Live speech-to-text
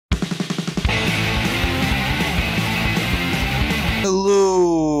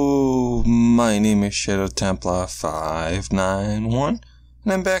Hello, my name is Shadow Templar 591,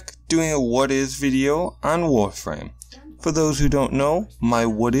 and I'm back doing a what is video on Warframe. For those who don't know, my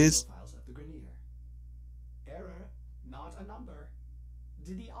what is... Error, not a number.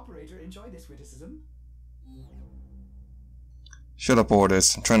 Did the operator enjoy this witticism? Shut up,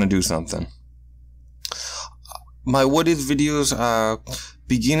 Orders. I'm trying to do something. My what is videos are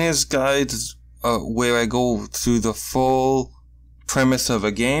beginner's guides where I go through the full premise of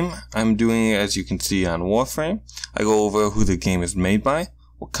a game. I'm doing it, as you can see, on Warframe. I go over who the game is made by,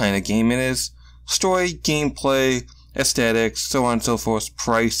 what kind of game it is, story, gameplay, aesthetics, so on and so forth,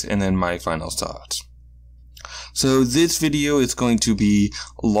 price, and then my final thoughts. So this video is going to be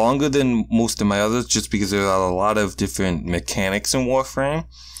longer than most of my others just because there are a lot of different mechanics in Warframe.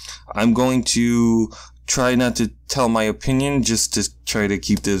 I'm going to try not to tell my opinion, just to try to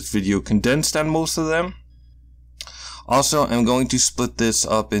keep this video condensed on most of them. Also, I'm going to split this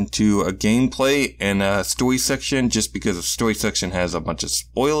up into a gameplay and a story section just because the story section has a bunch of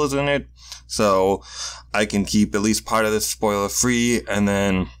spoilers in it. So I can keep at least part of this spoiler free, and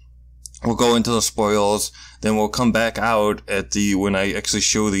then we'll go into the spoilers. Then we'll come back out at when I actually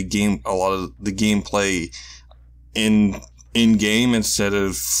show the game, a lot of the gameplay in game instead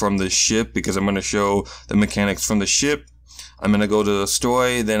of from the ship, because I'm going to show the mechanics from the ship. I'm going to go to the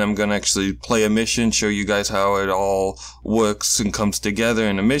story, then I'm going to actually play a mission, show you guys how it all works and comes together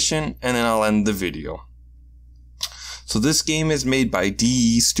in a mission, and then I'll end the video. So this game is made by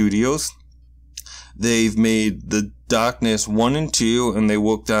DE Studios. They've made the Darkness 1 and 2, and they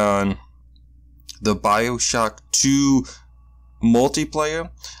worked on the BioShock 2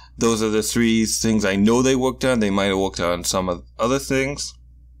 multiplayer. Those are the three things I know they worked on. They might have worked on some other things.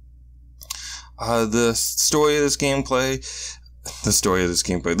 The story of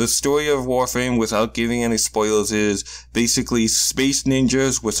Warframe, without giving any spoilers, is basically space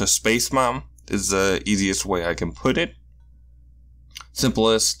ninjas with a space mom, is the easiest way I can put it.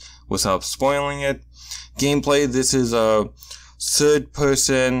 Simplest without spoiling it. Gameplay, this is a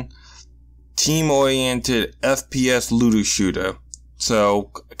third-person, team-oriented FPS looter shooter.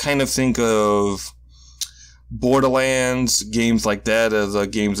 So, kind of think of Borderlands, games like that as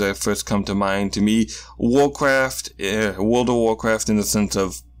games that first come to mind to me. Warcraft, World of Warcraft in the sense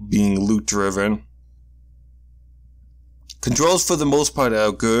of being loot-driven. Controls for the most part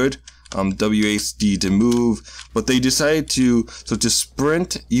are good. WASD to move, but they decided to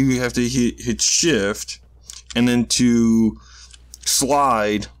sprint, you have to hit shift, and then to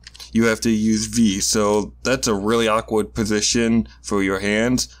slide, you have to use V. So that's a really awkward position for your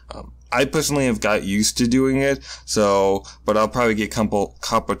hands. I personally have got used to doing it, but I'll probably get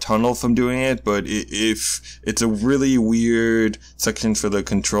carpal tunnel from doing it. But if it's a really weird section for the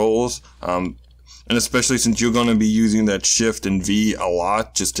controls, and especially since you're going to be using that shift and V a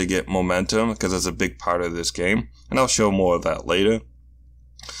lot just to get momentum, because that's a big part of this game, and I'll show more of that later.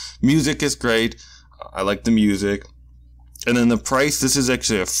 Music is great. I like the music. And then the price, this is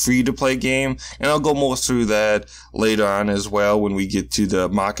actually a free-to-play game, and I'll go more through that later on as well when we get to the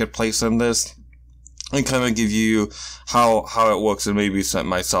marketplace on this, and kind of give you how it works and maybe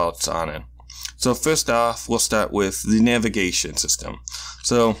my thoughts on it. So first off, we'll start with the navigation system.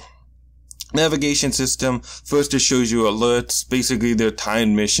 So, navigation system, first it shows you alerts. Basically, they're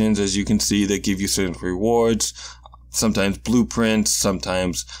timed missions, as you can see, that give you certain rewards, sometimes blueprints,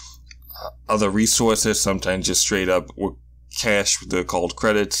 sometimes other resources, sometimes just straight up cash, they're called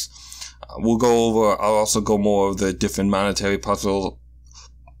credits. I'll also go more of the different monetary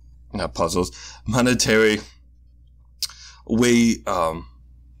monetary way, oh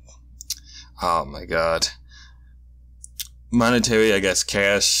my god. Monetary, I guess,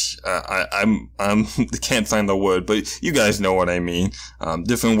 cash. I can't find the word, but you guys know what I mean.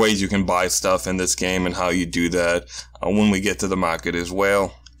 Different ways you can buy stuff in this game and how you do that when we get to the market as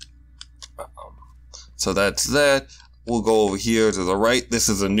well. So that's that. We'll go over here to the right. This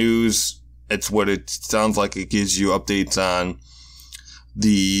is the news. It's what it sounds like. It gives you updates on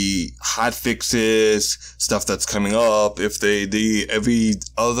the hot fixes, stuff that's coming up. If every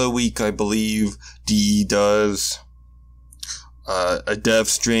other week, I believe, DE does a dev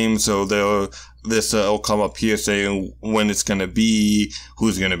stream, so will come up here saying when it's going to be,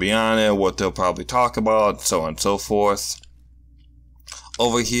 who's going to be on it, what they'll probably talk about, so on and so forth.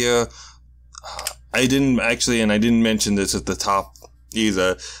 Over here, I didn't mention this at the top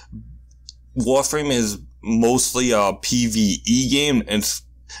either. Warframe is mostly a PvE game and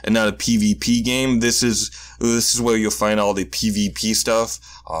not a PvP game. This is where you'll find all the PvP stuff.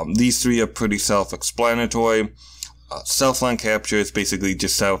 These three are pretty self-explanatory. Self-line capture is basically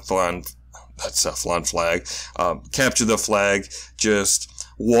just self-line that's Cephalon flag. Capture the flag, just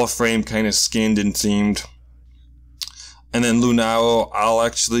Warframe kind of skinned and themed. And then Lunaro, I'll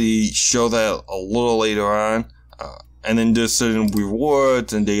actually show that a little later on. And then there's certain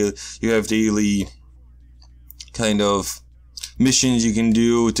rewards and you have daily kind of missions you can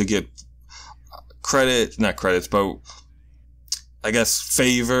do to get not credits, but I guess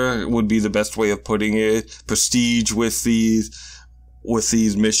favor would be the best way of putting it. Prestige with these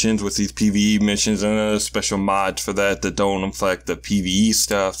missions, with these PvE missions, and a special mods for that don't affect the PvE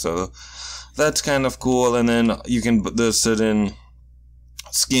stuff. So that's kind of cool. And then there's certain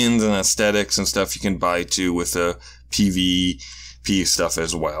skins and aesthetics and stuff you can buy too with the PvP stuff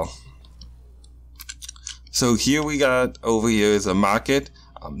as well. So here over here is a market.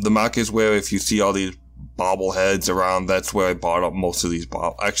 The market is where, if you see all these bobbleheads around, that's where I bought up most of these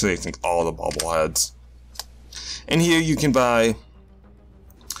actually I think all the bobbleheads. And here you can buy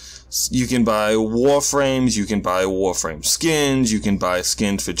Warframes, you can buy Warframe skins, you can buy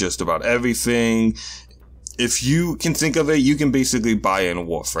skins for just about everything. If you can think of it, you can basically buy in a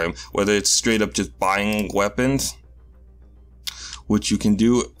Warframe, whether it's straight up just buying weapons, which you can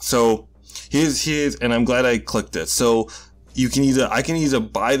do. So here's, and I'm glad I clicked it. So I can either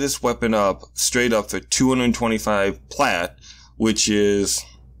buy this weapon up straight up for 225 plat, which is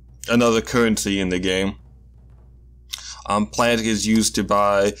another currency in the game. Plat is used to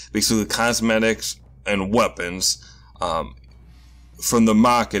buy basically cosmetics and weapons from the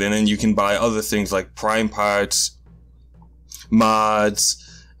market, and then you can buy other things like prime parts,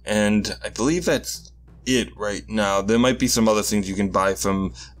 mods, and I believe that's it right now. There might be some other things you can buy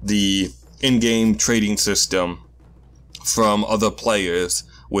from the in-game trading system from other players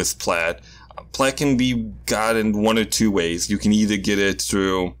with plat. Plat can be got in one or two ways. You can either get it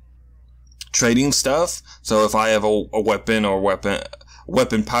through trading stuff. So if I have a weapon or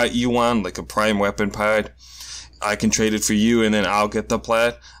weapon part you want, like a prime weapon part, I can trade it for you and then I'll get the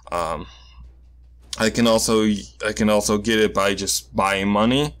plat. I can also get it by just buying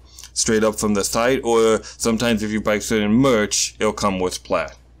money straight up from the site, or sometimes if you buy certain merch, it'll come with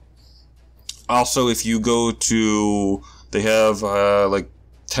plat. Also, if you go to, they have like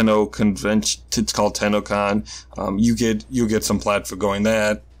Tenno convention, it's called TennoCon. You'll get some plat for going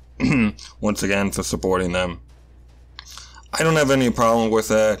that. Once again, for supporting them. I don't have any problem with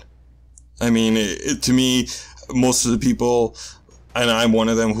that. I mean, to me, most of the people, and I'm one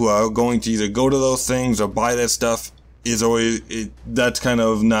of them, who are going to either go to those things or buy that stuff, is always, that's kind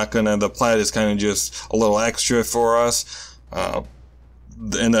of not gonna, the plat is kind of just a little extra for us.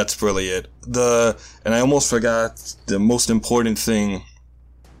 And that's really it. And I almost forgot the most important thing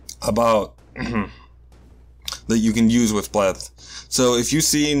about that you can use with plat. So if you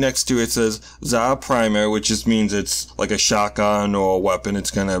see next to it says Za Primer, which just means it's like a shotgun or a weapon,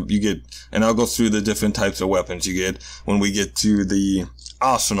 and I'll go through the different types of weapons you get when we get to the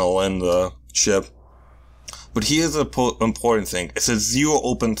arsenal and the ship. But here's the important thing. It says 0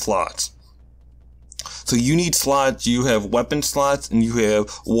 open slots. So you need slots, you have weapon slots and you have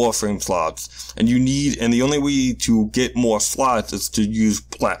Warframe slots. And the only way to get more slots is to use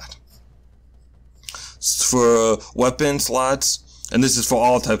plat. For weapon slots, and this is for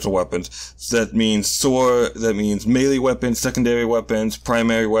all types of weapons. So that means sword, that means melee weapons, secondary weapons,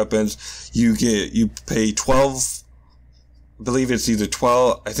 primary weapons. You pay 12, I believe it's either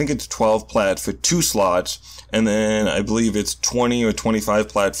 12, I think it's 12 plat for 2 slots, and then I believe it's 20 or 25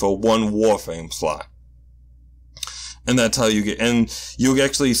 plat for 1 Warframe slot. And that's how you get, and you'll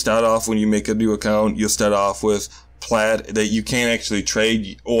actually start off when you make a new account, you'll start off with plat that you can't actually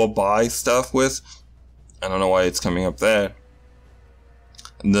trade or buy stuff with. I don't know why it's coming up there.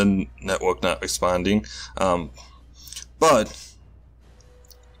 And then network not responding. But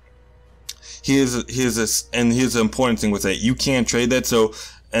here's the important thing with that. You can't trade that. So,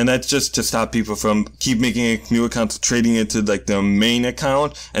 and that's just to stop people from keep making a new account, trading it to like their main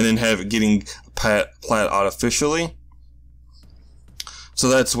account, and then getting plat artificially. So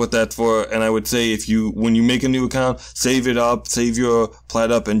that's what that's for. And I would say when you make a new account, save it up, save your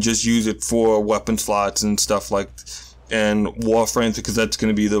plat up, and just use it for weapon slots and stuff and Warframes, because that's going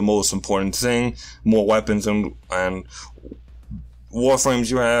to be the most important thing. More weapons and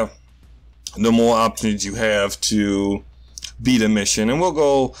Warframes you have, the more options you have to beat a mission. And I'll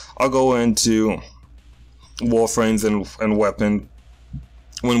go into Warframes and weapon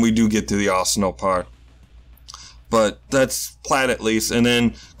when we do get to the arsenal part. But that's plat at least. And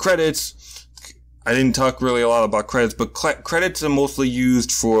then credits, I didn't talk really a lot about credits, but credits are mostly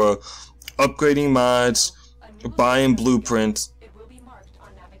used for upgrading mods, buying blueprints. It will be marked on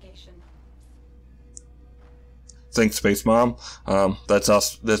navigation. Thanks, Space Mom. That's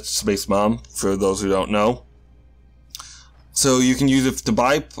us. That's Space Mom, for those who don't know. So you can use it to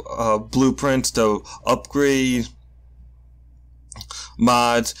buy blueprints, to upgrade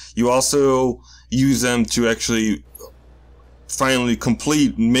mods. You also use them to actually finally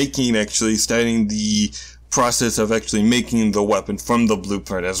complete starting the process of actually making the weapon from the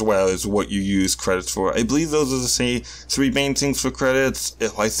blueprint, as well as what you use credits for. I believe those are the three main things for credits.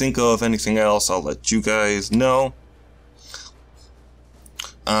 If I think of anything else, I'll let you guys know.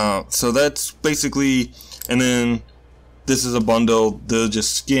 So that's basically, and then this is a bundle. They're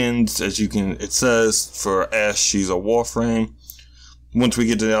just skins, as it says for Ash, she's a Warframe. Once we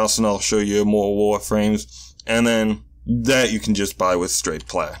get to the arsenal, I'll show you more Warframes, and then that you can just buy with straight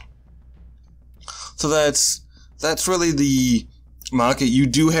plat. So that's really the market. You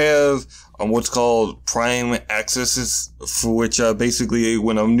do have what's called Prime accesses, for which basically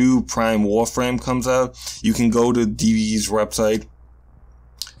when a new Prime Warframe comes out, you can go to DV's website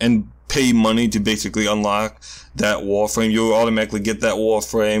and pay money to basically unlock that Warframe. You'll automatically get that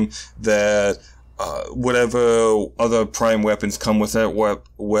Warframe, that whatever other Prime weapons come with that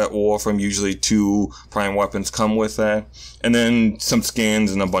Warframe. Usually 2 Prime weapons come with that, and then some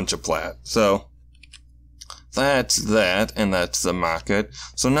skins and a bunch of plat. So that's that, and that's the market.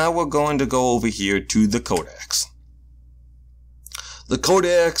 So now we're going to go over here to the Codex. The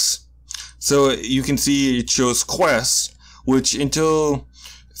Codex, so you can see it shows quests, which until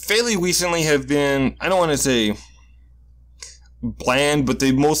fairly recently have been, I don't want to say bland, but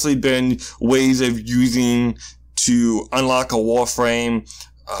they've mostly been ways of using to unlock a Warframe,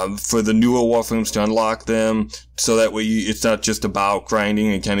 for the newer Warframes to unlock them, so that way it's not just about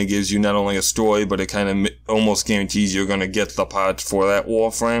grinding. It kind of gives you not only a story, but it kind of almost guarantees you're going to get the parts for that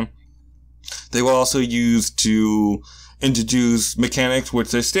Warframe. They were also used to introduce mechanics,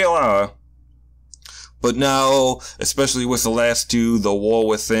 which they still are, but now, especially with the last 2, the War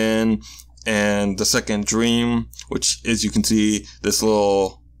Within and the Second Dream, which, as you can see, this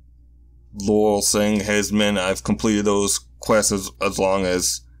little thing has meant I've completed those quests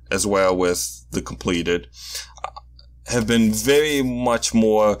as well with the completed, have been very much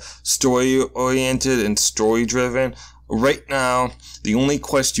more story oriented and story driven. Right now, the only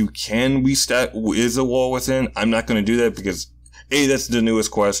quest you can restart is a War Within. I'm not going to do that because A, that's the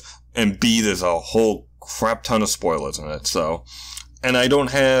newest quest, and B, there's a whole crap ton of spoilers in it. So, and I don't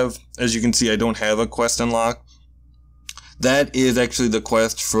have, as you can see, I don't have a quest unlock. That is actually the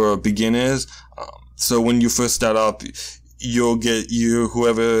quest for beginners. So when you first start up, you'll get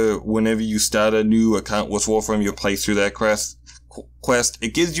whenever you start a new account with Warframe, you'll play through that quest.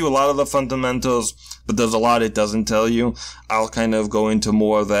 It gives you a lot of the fundamentals, but there's a lot it doesn't tell you. I'll kind of go into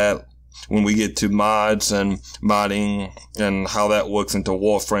more of that when we get to mods and modding and how that works into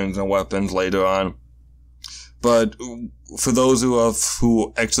Warframes and weapons later on. But for those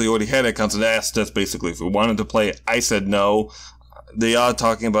who actually already had accounts and asked us basically if we wanted to play it, I said no. They are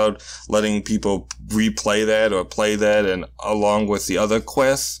talking about letting people replay that or play that and along with the other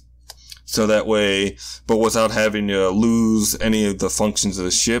quests. So that way, but without having to lose any of the functions of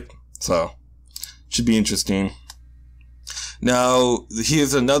the ship. So, should be interesting. Now,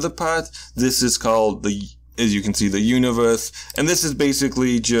 here's another part. This is called as you can see, the universe. And this is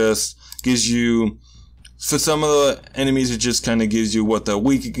basically just gives you, for some of the enemies, it just kind of gives you what they're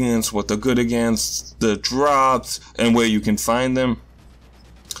weak against, what they're good against, the drops, and where you can find them.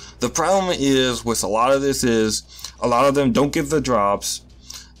 The problem is, with a lot of this is, a lot of them don't give the drops,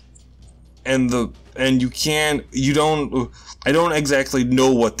 I don't exactly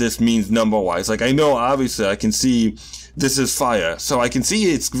know what this means number-wise. Like, I know, obviously, I can see this is fire. So I can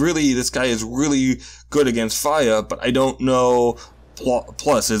see this guy is really good against fire, but I don't know,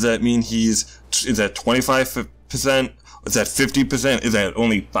 plus, does that mean is that 25%? Is that 50%? Is that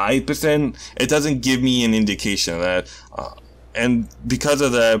only 5%? It doesn't give me an indication of that. And because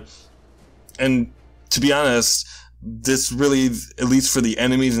of that, and to be honest, this really, at least for the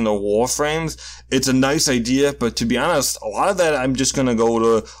enemies in the Warframes, it's a nice idea, but to be honest, a lot of that I'm just gonna go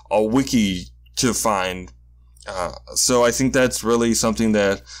to a wiki to find. So I think that's really something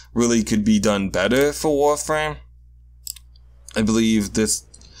that really could be done better for Warframe. I believe this,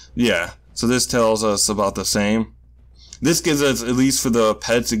 yeah. So this tells us about the same. This gives us, at least for the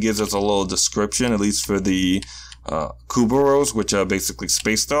pets, it gives us a little description, at least for the Kubaros, which are basically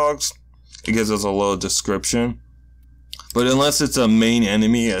space dogs. It gives us a little description. But unless it's a main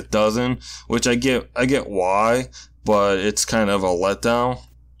enemy, it doesn't, which I get why, but it's kind of a letdown.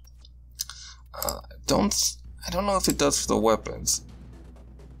 I don't know if it does for the weapons.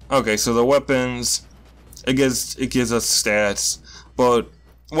 Okay, so the weapons, it gives us stats, but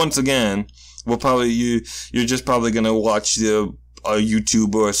once again, We'll probably you're just probably gonna watch a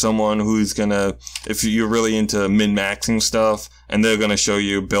YouTuber or someone who's gonna, if you're really into min-maxing stuff, and they're gonna show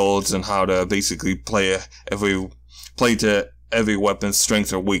you builds and how to basically play to every weapon's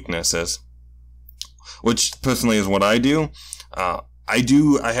strengths or weaknesses. Which personally is what I do. I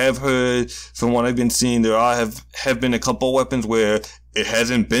have heard from what I've been seeing, there have been a couple weapons where it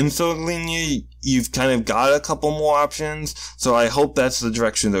hasn't been so linear. You've kind of got a couple more options. So I hope that's the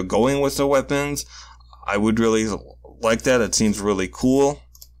direction they're going with the weapons. I would really like that. It seems really cool.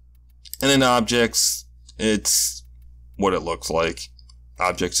 And then objects, it's what it looks like.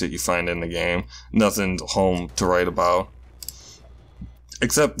 Objects that you find in the game. Nothing home to write about.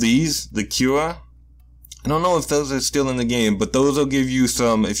 Except these, the cure. I don't know if those are still in the game, but those will give you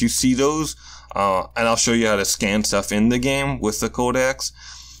some, if you see those, and I'll show you how to scan stuff in the game with the codex,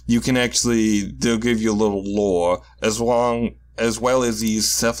 you can actually, they'll give you a little lore, as well as these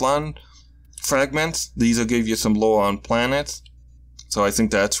Cephalon fragments. These will give you some lore on planets. So I think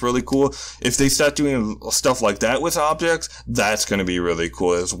that's really cool. If they start doing stuff like that with objects, that's going to be really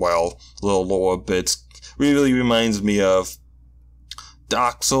cool as well. Little lore bits. Really reminds me of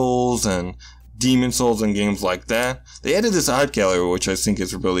Dark Souls and Demon Souls and games like that. They added this art gallery, which I think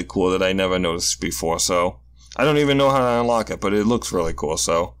is really cool, that I never noticed before, so I don't even know how to unlock it, but it looks really cool,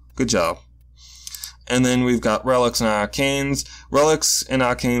 so good job. And then we've got relics and arcanes. Relics and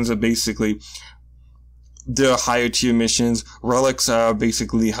arcanes are basically, they're higher tier missions. Relics are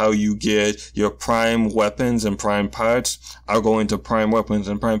basically how you get your prime weapons and prime parts. I'll go into prime weapons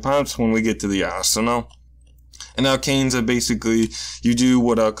and prime parts when we get to the arsenal. And arcanes are basically, you do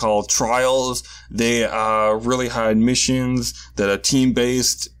what are called trials. They are really hard missions that are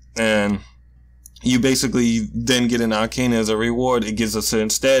team-based, and you basically then get an arcane as a reward. It gives a certain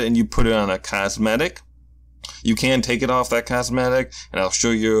stat, and you put it on a cosmetic. You can take it off that cosmetic, and I'll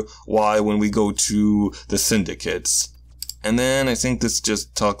show you why when we go to the syndicates. And then I think this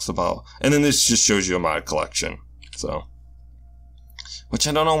just talks about, and then this just shows you a mod collection. So, which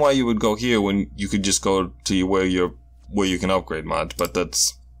I don't know why you would go here when you could just go to where you can upgrade mods, but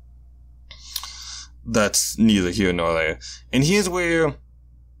that's neither here nor there. And here's where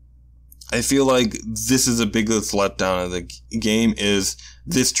I feel like this is the biggest letdown of the game, is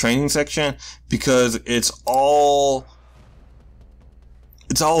this training section, because it's all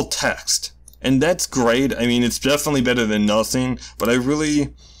text. And that's great. I mean, it's definitely better than nothing, but I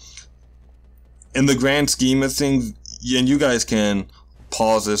really, in the grand scheme of things, and you guys can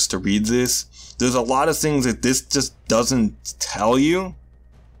pause this to read this, there's a lot of things that this just doesn't tell you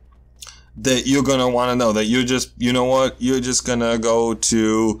that you're gonna want to know, that you're just, you know what, you're just gonna go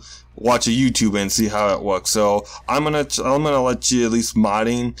to watch a YouTube and see how it works. So I'm gonna let you at least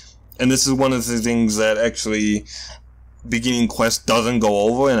modding, and this is one of the things that actually beginning quest doesn't go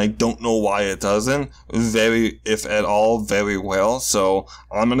over, and I don't know why it doesn't, if at all, very well. So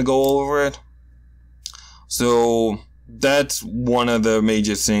I'm gonna go over it. So that's one of the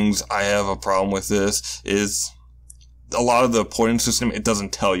major things I have a problem with this, is a lot of the porting system, it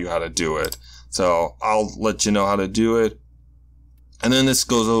doesn't tell you how to do it. So I'll let you know how to do it. And then this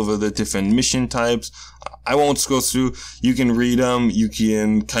goes over the different mission types. I won't go through, you can read them, you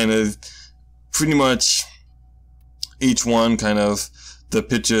can kind of, pretty much each one kind of, the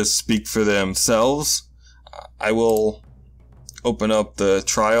pictures speak for themselves. I will open up the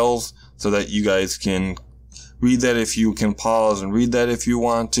trials so that you guys can read that, if you can pause and read that if you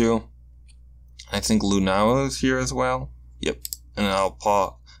want to. I think Lunara is here as well. Yep. And I'll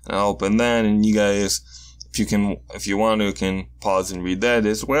pause and I'll open that, and you guys, if you want to, can pause and read that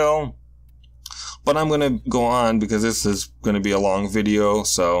as well. But I'm gonna go on because this is gonna be a long video,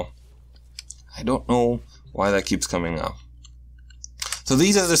 so I don't know why that keeps coming up. So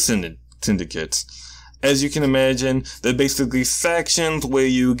these are the syndicates. As you can imagine, they're basically factions where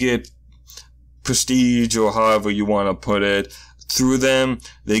you get prestige, or however you want to put it, through them.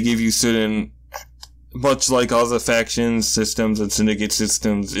 They give you certain, much like other factions, systems, and syndicate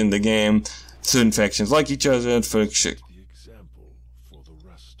systems in the game, certain factions like each other. For example, for the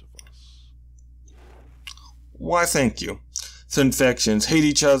rest of us. Why, thank you. Certain factions hate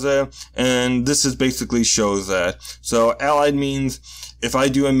each other, and this is basically shows that. So allied means if I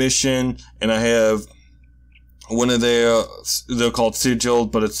do a mission and I have one of they're called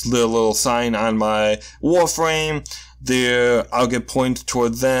sigiled, but it's the little sign on my Warframe. I'll get points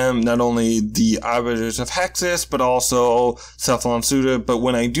toward them, not only the Arbiters of Hexus, but also Cephalon Suitor. But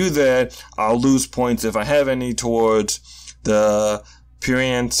when I do that, I'll lose points, if I have any, towards the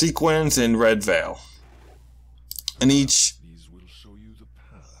Pyrian Sequence and Red Veil. And each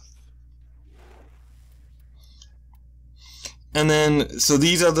And then, so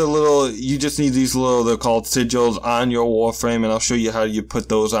these are the little, you just need these little, they're called sigils on your Warframe, and I'll show you how you put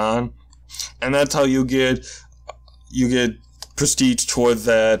those on. And that's how you get prestige towards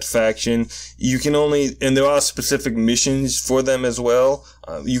that faction. You can only, and there are specific missions for them as well.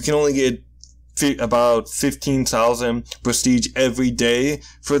 You can only get about 15,000 prestige every day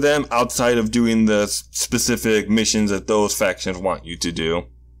for them outside of doing the specific missions that those factions want you to do.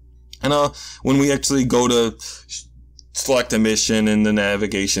 And when we actually go to select a mission in the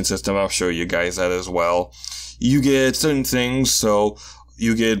navigation system, I'll show you guys that as well. You get certain things, so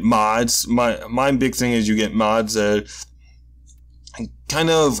you get mods. My big thing is you get mods that kind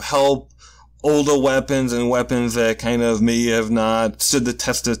of help older weapons and weapons that kind of may have not stood the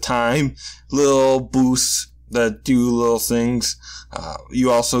test of time. Little boosts that do little things.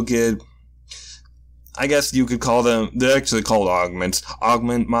 You also get, I guess you could call them, they're actually called augments.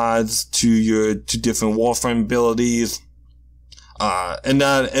 Augment mods to different Warframe abilities. And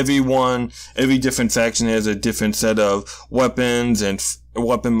not every different faction has a different set of weapons and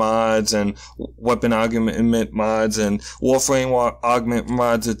weapon mods and weapon augment mods and Warframe augment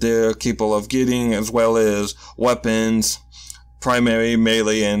mods that they're capable of getting, as well as weapons, primary,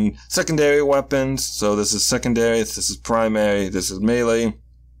 melee, and secondary weapons. So this is secondary, this is primary, this is melee.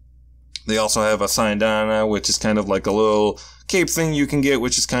 They also have a Sindana, which is kind of like a little cape thing you can get,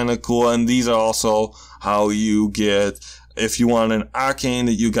 which is kind of cool. And these are also how you get, if you want an arcane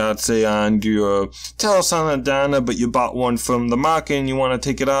that you got, say, on your Sindana, but you bought one from the market and you want to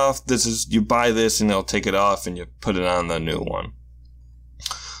take it off, you buy this and they'll take it off and you put it on the new one.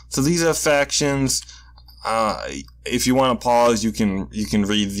 So these are factions. If you want to pause, you can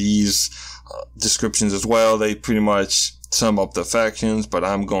read these descriptions as well. They pretty much sum up the factions, but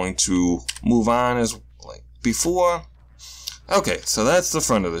I'm going to move on as like before. Okay, so that's the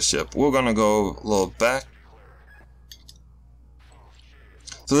front of the ship. We're going to go a little back.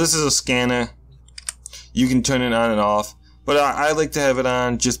 So this is a scanner. You can turn it on and off, but I like to have it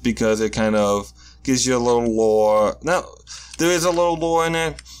on just because it kind of gives you a little lore. Now, there is a little lore in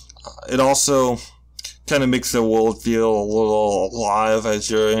it. It also kind of makes the world feel a little alive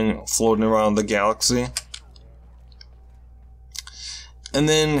as you're floating around the galaxy. And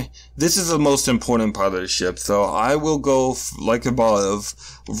then this is the most important part of the ship, so I will go like above,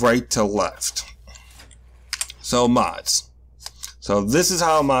 right to left. So mods. So this is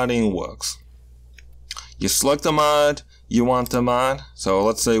how modding works. You select the mod you want to mod. So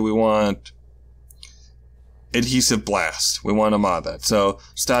let's say we want adhesive blast. We want to mod that. So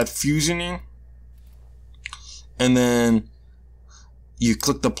start fusioning. And then you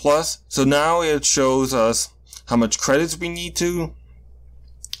click the plus. So now it shows us how much credits we need to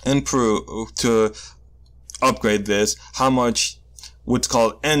improve to upgrade this. How much what's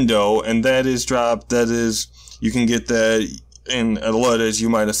called endo, and that is dropped. That is, you can get that in alert, as you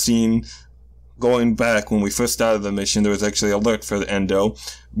might have seen going back when we first started the mission. There was actually an alert for the endo.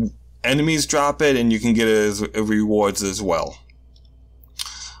 Enemies drop it, and you can get it as rewards as well.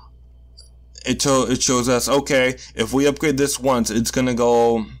 It shows us, okay, if we upgrade this once, it's gonna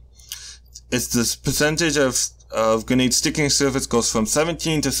go. It's this percentage of grenade sticking surface goes from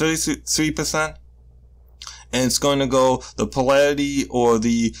 17 to 33%, and it's going to go the polarity or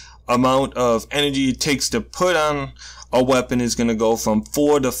the amount of energy it takes to put on a weapon is going to go from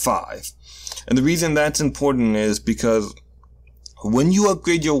 4 to 5. And the reason that's important is because when you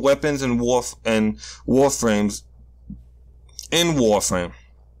upgrade your weapons and Warframes in Warframe,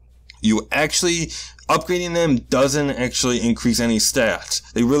 you actually upgrading them doesn't actually increase any stats.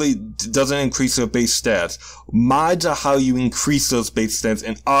 They really doesn't increase their base stats. Mods are how you increase those base stats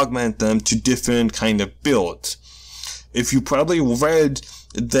and augment them to different kind of builds. If you probably read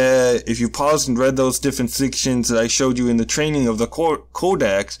that, if you paused and read those different sections that I showed you in the training of the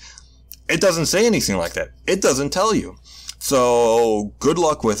codex, it doesn't say anything like that. It doesn't tell you. So good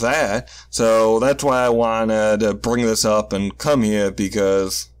luck with that. So that's why I wanted to bring this up and come here,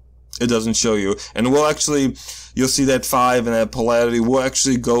 because it doesn't show you. And we'll actually, you'll see that 5 and that polarity. We'll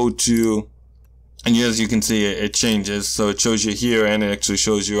actually go to, and as you can see, it changes. So it shows you here, and it actually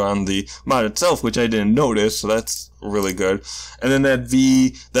shows you on the mod itself, which I didn't notice. So that's really good. And then that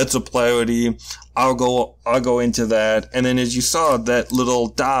V, that's a polarity. I'll go into that. And then as you saw, that little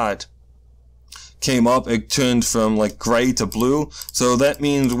dot came up. It turned from like gray to blue. So that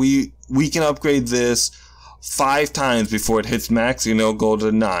means we can upgrade this 5 times before it hits max, and it'll go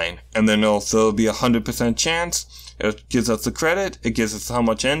to 9. And then there'll be 100% chance. It gives us the credit, it gives us how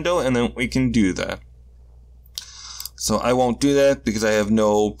much endo, and then we can do that. So I won't do that because I have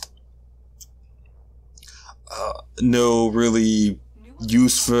no really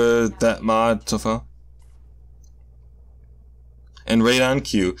use for that mod so far. and right on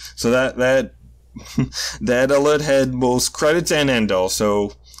cue. So that alert had both credits and endo,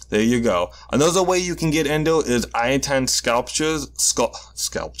 so there you go. Another way you can get endo is iodine sculptures,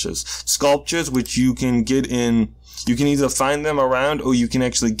 which you can get in, you can either find them around or you can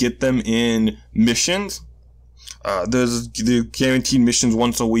actually get them in missions. There's the guaranteed missions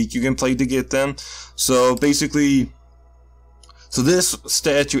once a week you can play to get them. So basically, so this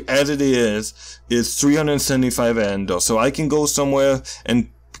statue as it is 375 endo. So I can go somewhere and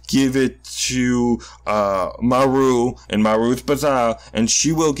give it to Maru in Maru's Bazaar, and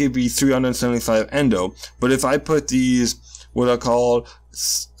she will give me 375 endo. But if I put these, what are called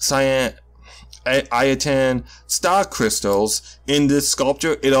iodine star crystals in this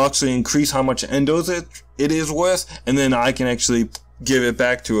sculpture, it'll actually increase how much endos it is worth, and then I can actually give it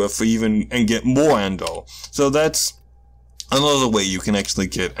back to her for even, and get more endo. So that's another way you can actually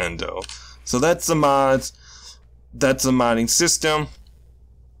get endo. So that's the mods. That's the modding system.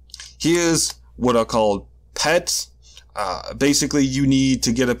 Here's what are called pets. Basically, you need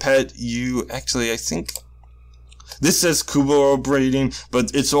to get a pet. I think this says Kuburo breeding, but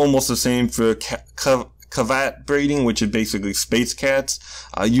it's almost the same for Kavat breeding, which is basically space cats.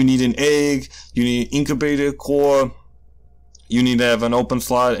 You need an egg, you need an incubator core, you need to have an open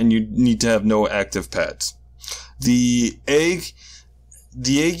slot, and you need to have no active pets. The egg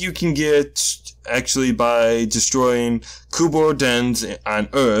you can get actually by destroying Kuburo dens on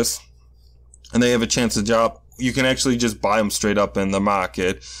Earth, and they have a chance to drop. You can actually just buy them straight up in the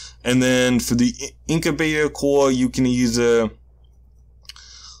market. And then for the incubator core, you can either,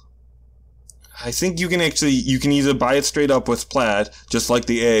 I think you can either buy it straight up with plat, just like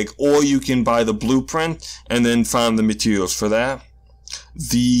the egg, or you can buy the blueprint and then find the materials for that.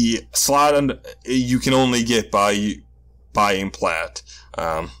 The slot you can only get by buying plat.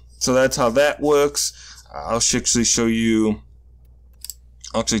 So that's how that works. I'll actually show you.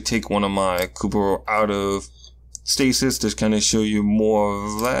 I'll actually take one of my Kuburo out of stasis to kind of show you more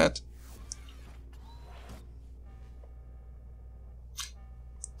of that.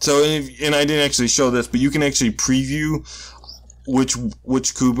 So, and I didn't actually show this, but you can actually preview which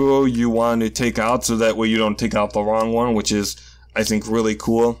Kuburo you want to take out, so that way you don't take out the wrong one, which is, I think, really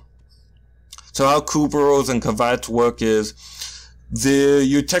cool. So how Kuburos and Kavats work is,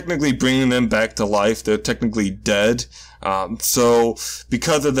 you're technically bringing them back to life. They're technically dead. So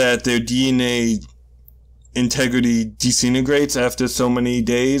because of that, their DNA integrity disintegrates after so many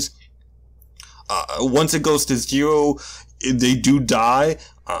days. Once it goes to 0, they do die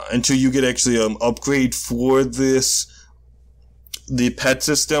until you get actually an upgrade for the pet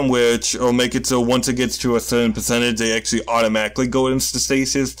system, which will make it so once it gets to a certain percentage, they actually automatically go into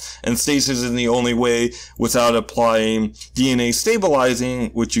stasis, and stasis is the only way without applying DNA stabilizing,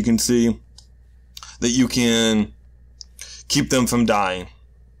 which you can see that you can keep them from dying.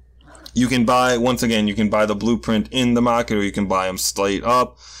 You can buy, once again, you can buy the blueprint in the market, or you can buy them straight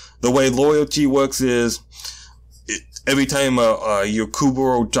up. The way loyalty works is, every time your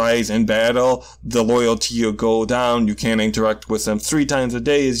Kuburo dies in battle, the loyalty will go down. You can't interact with them 3 times a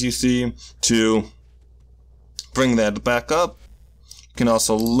day, as you see, to bring that back up. You can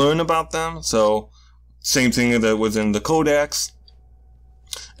also learn about them. So, same thing that was in the Codex.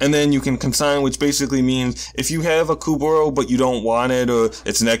 And then you can consign, which basically means if you have a Kuburo but you don't want it, or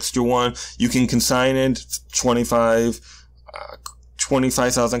it's an extra one, you can consign it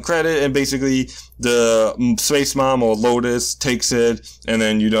 25,000 credit, and basically the Space Mom or Lotus takes it, and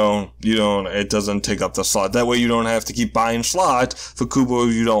then it doesn't take up the slot. That way you don't have to keep buying slot for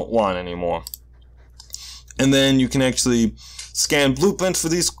Kuburos you don't want anymore. And then you can actually scan blueprints for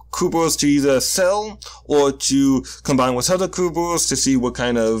these Kuburos to either sell or to combine with other Kuburos to see what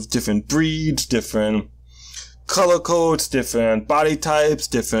kind of different breeds, different color codes, different body types,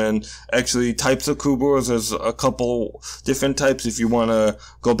 different actually types of Kuburos. There's a couple different types if you want to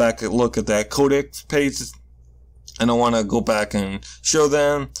go back and look at that Codex page. I don't want to go back and show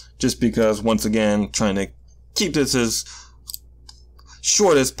them just because, once again, trying to keep this as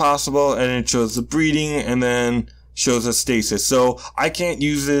short as possible, and it shows the breeding and then shows a stasis. So I can't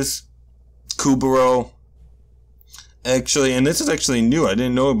use this Kuburo actually, and this is actually new, I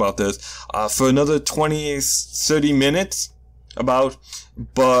didn't know about this, for another 20-30 minutes but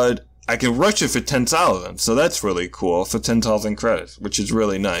I can rush it for 10,000, so that's really cool, for 10,000 credits, which is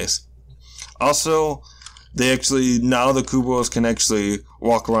really nice. Also, now the Kuburos can actually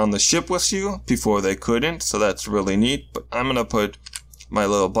walk around the ship with you. Before they couldn't, so that's really neat. But I'm gonna put my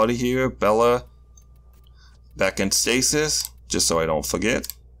little buddy here, Bella, back in stasis, just so I don't forget.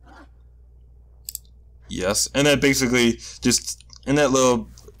 Yes, and that basically just, in that little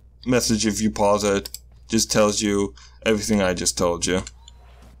message, if you pause it, just tells you everything I just told you.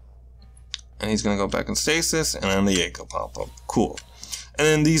 And he's gonna go back in stasis, and then the egg will pop up. Cool. And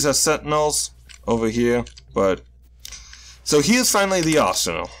then these are sentinels over here, but so here's finally the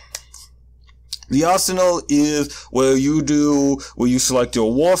arsenal. The arsenal is where you select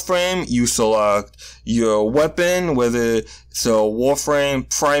your Warframe, you select your weapon, whether it's a Warframe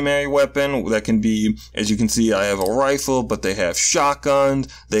primary weapon, that can be, as you can see, I have a rifle, but they have shotguns,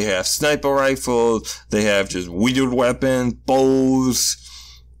 they have sniper rifles, they have just wheeled weapons, bows,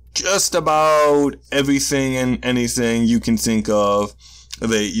 just about everything and anything you can think of,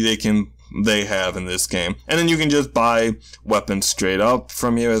 they have in this game. And then you can just buy weapons straight up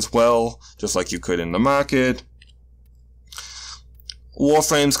from here as well, just like you could in the market.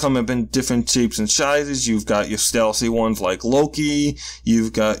 Warframes come up in different shapes and sizes. You've got your stealthy ones like Loki,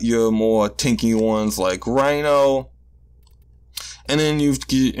 you've got your more tanky ones like Rhino, and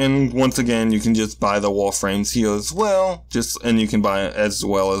then once again you can just buy the Warframes here as well, and you can buy it as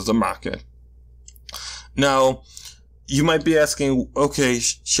well as the market. Now, you might be asking, okay,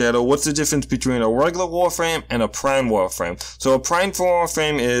 Shadow, what's the difference between a regular Warframe and a Prime Warframe? So a Prime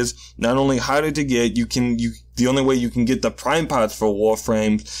Warframe is not only harder to get, the only way you can get the Prime parts for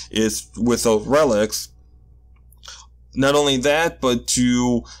Warframes is with those relics. Not only that, but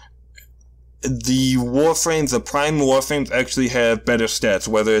the Prime Warframes actually have better stats,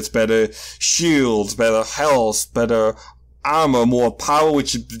 whether it's better shields, better health, better armor, more power,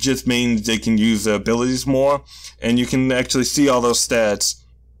 which just means they can use their abilities more, and you can actually see all those stats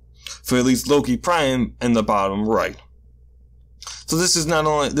for at least Loki Prime in the bottom right. So this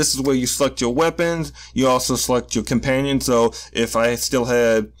is where you select your weapons, you also select your companion. So if I still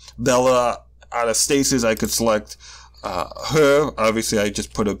had Bella out of stasis, I could select her. Obviously I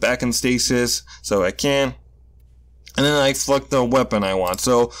just put her back in stasis, so I can. And then I select the weapon I want.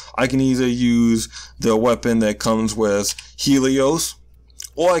 So I can either use the weapon that comes with Helios,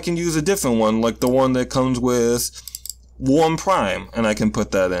 or I can use a different one, like the one that comes with Warm Prime, and I can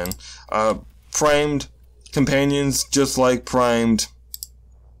put that in. Primed companions, just like primed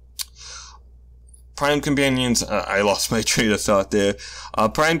companions, I lost my train of thought there.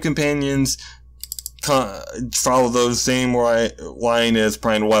 Primed companions follow those same line as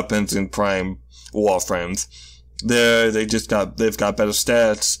primed weapons and primed Warframes. They've got better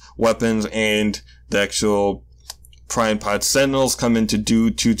stats, weapons, and the actual Prime Pod Sentinels come in to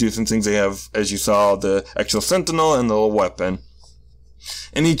do two different things. They have, as you saw, the actual Sentinel and the weapon.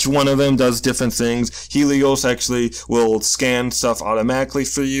 And each one of them does different things. Helios actually will scan stuff automatically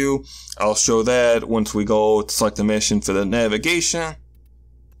for you. I'll show that once we go to select the mission for the navigation.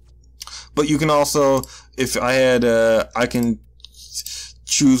 But you can also, if I can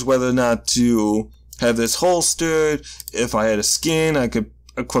choose whether or not to have this holstered. If I had a skin, I could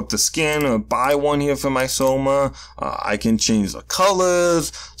equip the skin or buy one here for my Soma. I can change the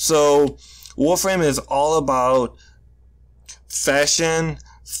colors. So Warframe is all about fashion.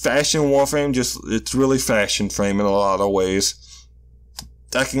 Fashion Warframe, it's really fashion frame in a lot of ways.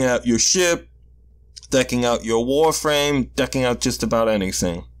 Decking out your ship, decking out your Warframe, decking out just about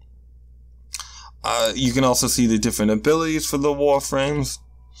anything. You can also see the different abilities for the Warframes.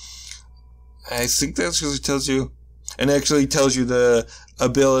 I think that actually tells you, and actually tells you the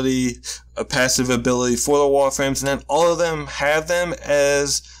ability, a passive ability for the Warframes, and then all of them have them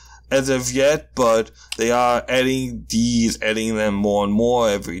as of yet, but they are adding them more and more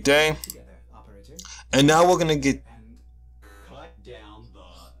every day. And now we're gonna get cut down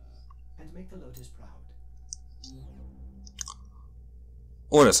and make the Lotus proud.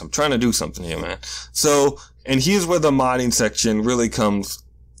 Orders, I'm trying to do something here, man. So, and here's where the modding section really comes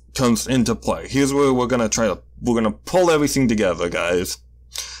into play. Here's where we're gonna pull everything together, guys.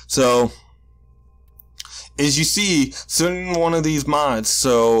 So, as you see, certain one of these mods,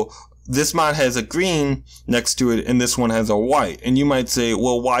 so this mod has a green next to it and this one has a white. And you might say,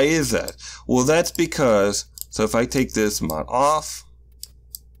 well, why is that? Well, that's because, so if I take this mod off,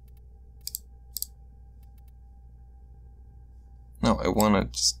 no, I wanna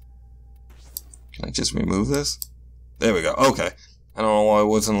can I just remove this? There we go, okay. I don't know why it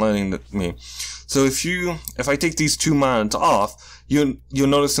wasn't letting me. So if I take these two mods off, you'll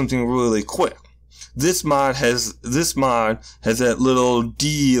notice something really quick. This mod has that little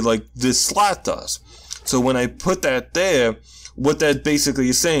D like this slot does. So when I put that there, what that basically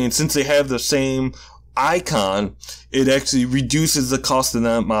is saying, since they have the same icon, it actually reduces the cost of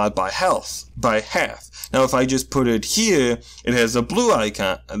that mod by half. Now if I just put it here, it has a blue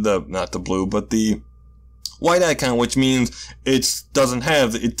icon, not the blue, but the white icon, which means that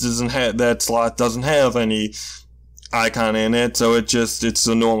slot doesn't have any icon in it, so it's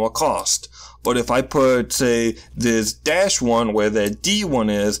a normal cost. But if I put, say, this -1 where that D1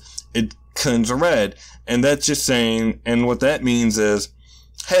 is, it turns red. And that's just saying, and what that means is,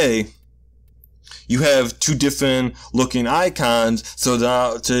 hey, you have two different looking icons, so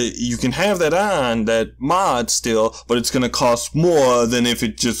that you can have that on, that mod still, but it's going to cost more than if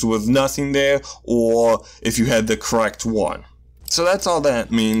it just was nothing there, or if you had the correct one. So that's all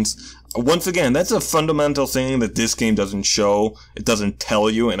that means. Once again, that's a fundamental thing that this game doesn't show. It doesn't tell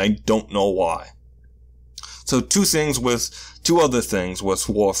you, and I don't know why. So two other things with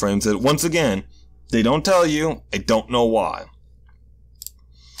Warframes that, once again, they don't tell you. I don't know why.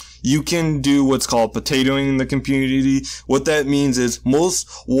 You can do what's called potatoing in the community. What that means is most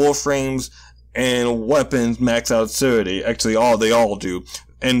Warframes and weapons max out 30. Actually, they all do.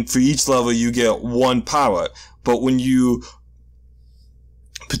 And for each level, you get 1 power. But when you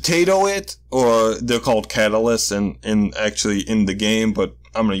potato it, or they're called catalysts actually in the game, but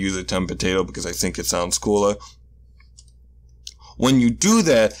I'm going to use the term potato because I think it sounds cooler. When you do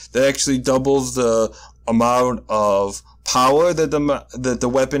that, that actually doubles the amount of power that the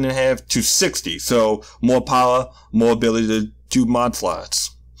weapon have to 60. So more power, more ability to do mod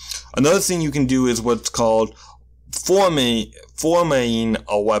slots. Another thing you can do is what's called formatting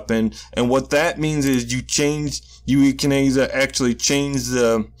a weapon, and what that means is you can either actually change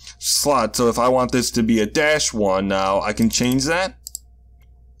the slot. So if I want this to be a -1 now, I can change that.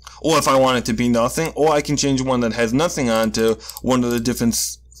 Or if I want it to be nothing, or I can change one that has nothing on to one of the different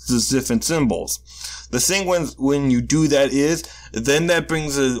symbols. The thing when you do that is, then that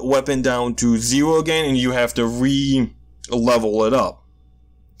brings the weapon down to 0 again, and you have to re-level it up.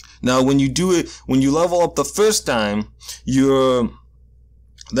 Now, when you do it, when you level up the first time,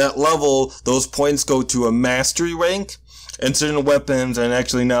 that level, those points go to a mastery rank, and certain weapons, and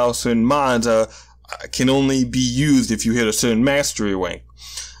actually now certain mods, can only be used if you hit a certain mastery rank.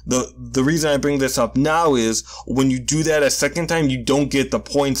 The reason I bring this up now is when you do that a second time, you don't get the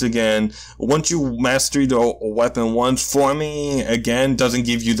points again. Once you mastery the weapon once, forming again doesn't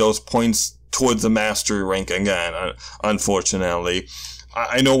give you those points towards the mastery rank again, unfortunately.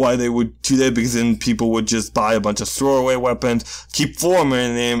 I know why they would do that, because then people would just buy a bunch of throwaway weapons, keep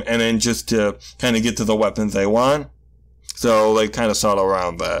forming them, and then just to kind of get to the weapons they want. So they kind of sort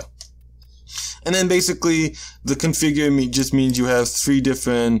around that. And then basically, the configure just means you have 3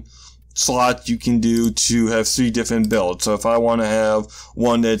 different slots you can do to have 3 different builds. So if I want to have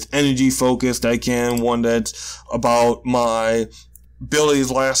one that's energy focused, I can. One that's about my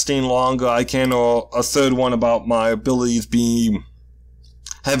abilities lasting longer, I can. Or a third one about my abilities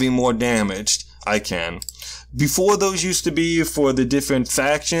having more damage, I can. Before, those used to be for the different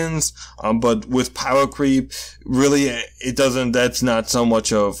factions, but with power creep, really, that's not so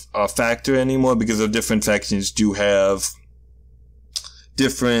much of a factor anymore, because the different factions do have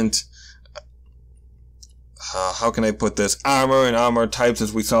different, how can I put this, armor and armor types,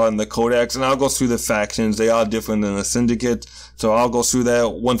 as we saw in the Codex, and I'll go through the factions. They are different than the Syndicate, so I'll go through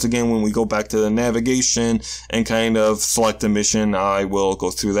that once again when we go back to the navigation and kind of select a mission. I will go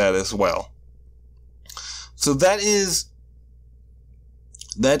through that as well. So that is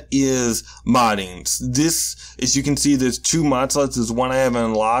modding. This, as you can see, there's 2 mod slots. There's one I haven't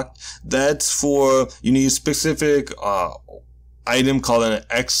unlocked. That's for, you need a specific item called an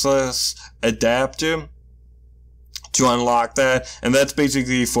access adapter to unlock that, and that's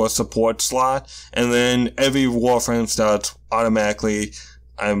basically for a support slot. And then every Warframe starts automatically,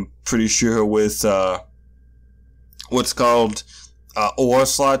 I'm pretty sure, with what's called ore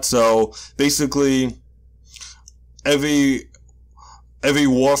slot. So basically, every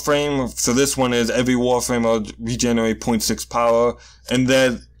Warframe, so this one is every Warframe will regenerate 0.6 power, and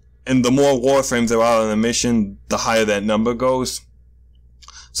the more Warframes there are in the mission, the higher that number goes.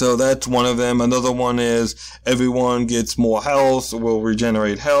 So that's one of them. Another one is everyone gets more health, will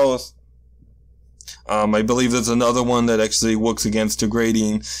regenerate health. I believe there's another one that actually works against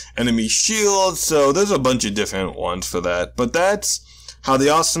degrading enemy shields. So there's a bunch of different ones for that. But that's how the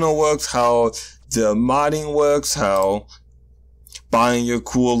arsenal works, how the modding works, how buying your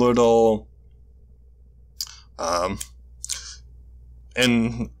cool little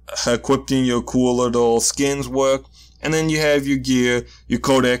and equipping your cool little skins work. And then you have your gear, your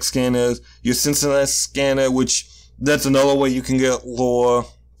codex scanners, your sentinel scanner, which that's another way you can get lore.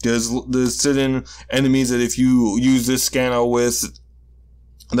 There's certain enemies that if you use this scanner with,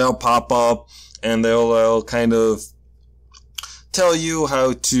 they'll pop up and they'll kind of tell you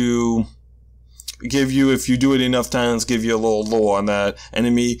how to give you, if you do it enough times, give you a little lore on that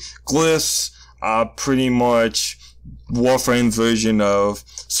enemy. Glyphs are pretty much Warframe's version of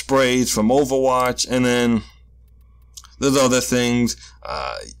sprays from Overwatch, and then There's other things.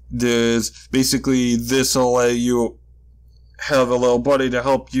 There's basically this will let you have a little buddy to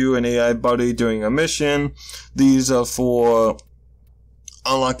help you, an AI buddy during a mission. These are for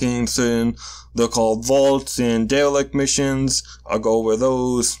unlocking certain, they're called vaults and derelict missions. I'll go over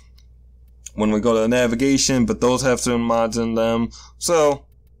those when we go to the navigation, but those have certain mods in them. So,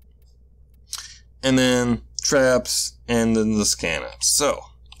 and then traps, and then the scanner. So,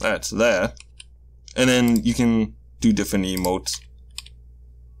 that's that. And then you can do different emotes.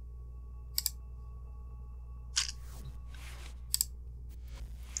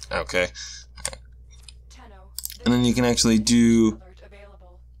 Okay. And then you can actually do...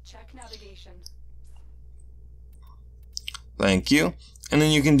 Thank you. And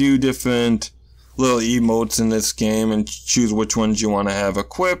then you can do different little emotes in this game and choose which ones you want to have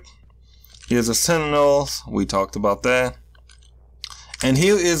equipped. Here's a Sentinel. We talked about that. And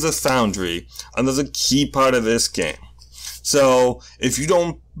here is a Foundry. And there's a key part of this game. So, if you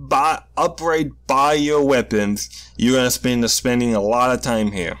don't upright buy your weapons, you're going to spending a lot of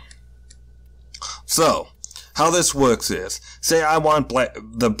time here. So, how this works is, say I want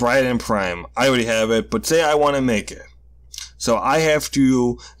the Bright and Prime. I already have it, but say I want to make it. So I have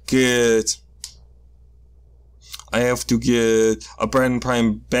to get a Bright and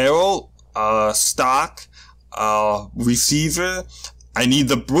Prime barrel, stock, receiver. I need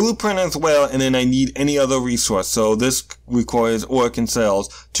the blueprint as well, and then I need any other resource. So this requires orc and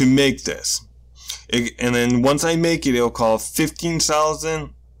cells to make this. And then once I make it, it'll cost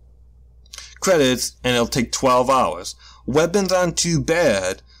 15,000 credits, and it'll take 12 hours. Weapons aren't too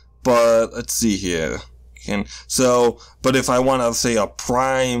bad, but let's see here. But if I want to say a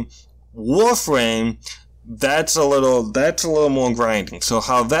prime Warframe, that's a little more grinding. So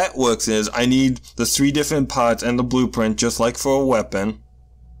how that works is I need the 3 different parts and the blueprint, just like for a weapon.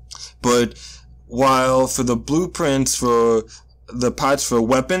 But while for the blueprints for the parts for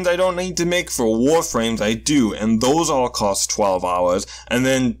weapons I don't need to make, for Warframes I do, and those all cost 12 hours. And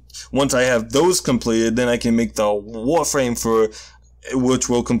then once I have those completed, then I can make the Warframe which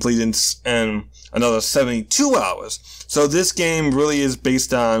will complete in another 72 hours. So this game really is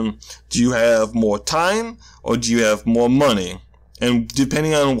based on, do you have more time or do you have more money? And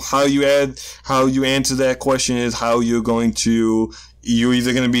depending on how you answer that question is how you're either going to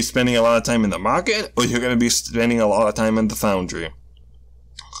be spending a lot of time in the market, or you're going to be spending a lot of time in the foundry,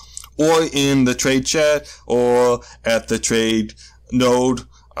 or in the trade chat, or at the trade node.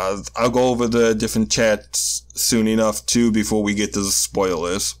 I'll go over the different chats soon enough too before we get to the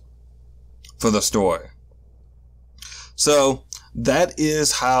spoilers for the story. So that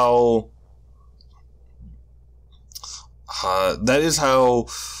is how how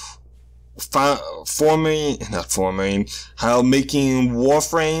making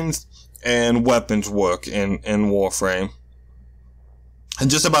Warframes and weapons work in Warframe.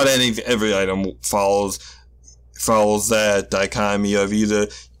 And just about every item follows that dichotomy of either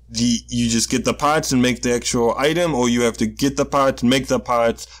you just get the parts and make the actual item, or you have to get the parts, make the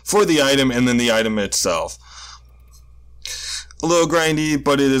parts for the item, and then the item itself. A little grindy,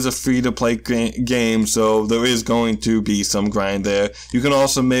 but it is a free-to-play game, so there is going to be some grind there. You can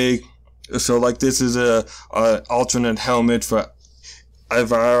also make, so like this is a alternate helmet for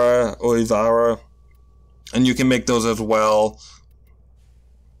Ivara, and you can make those as well.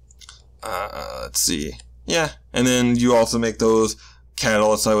 Let's see. Yeah, and then you also make those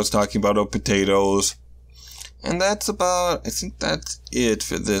catalysts I was talking about, or potatoes. And I think that's it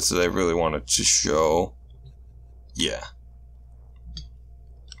for this that I really wanted to show. Yeah.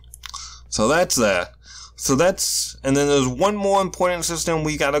 So that's that. And then there's one more important system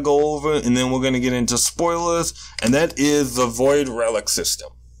we gotta go over, and then we're gonna get into spoilers, and that is the Void Relic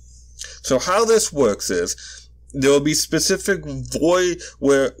system. So how this works is, there will be specific void,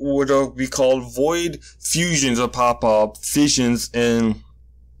 what will be called void fusions or pop-up visions in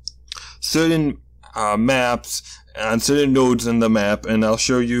certain maps, on certain nodes in the map, and I'll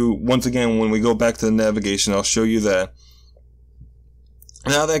show you, once again, when we go back to the navigation, I'll show you that.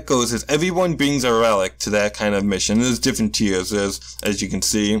 And how that goes is everyone brings a relic to that kind of mission. There's different tiers, as you can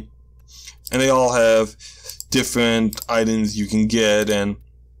see. And they all have different items you can get, and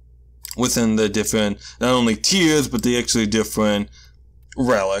within the different, not only tiers, but the actually different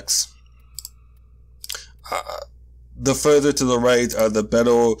relics. The further to the right are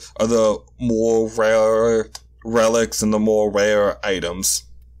the more rare relics and the more rare items.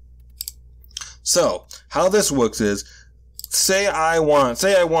 So, how this works is, say I want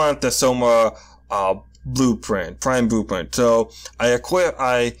the Soma blueprint, prime blueprint. So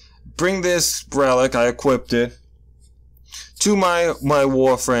I bring this relic, I equipped it to my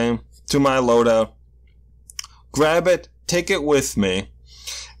Warframe, to my loadout. grab it, take it with me,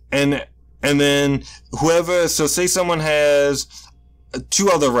 and then whoever, so say someone has 2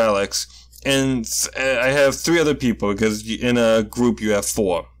 other relics, and I have 3 other people, because in a group you have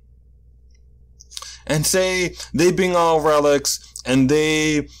 4. And say they bring all relics, and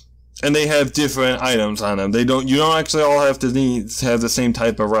they have different items on them. You don't actually all have to have the same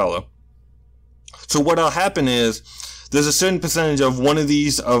type of relic. So what'll happen is, there's a certain percentage of one of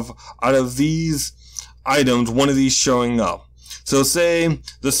these, out of these items, one of these showing up. So say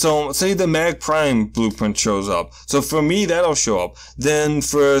the Mag Prime blueprint shows up. So for me, that'll show up. Then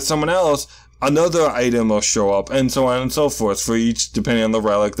for someone else, another item will show up, and so on and so forth, for each, depending on the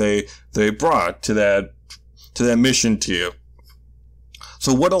relic they brought to that mission tier.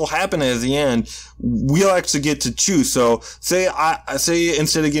 So what'll happen at the end, we'll actually get to choose. So say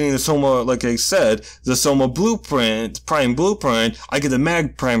instead of getting the Soma, like I said, the Soma Prime Blueprint, I get the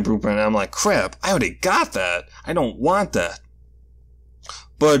Mag Prime Blueprint, and I'm like, crap, I already got that. I don't want that.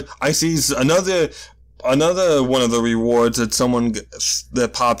 But I see another one of the rewards that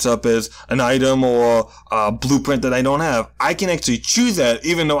pops up as an item or a blueprint that I don't have. I can actually choose that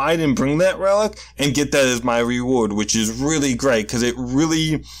even though I didn't bring that relic, and get that as my reward, which is really great because it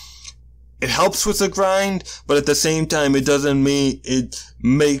helps with the grind, but at the same time it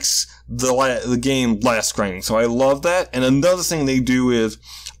makes the game less grinding. So I love that. And another thing they do is,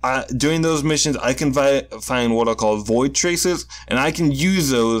 during those missions, I can find what are called void traces, and I can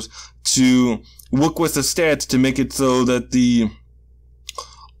use those to work with the stats to make it so that the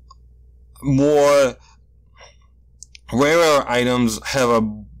more rarer items have a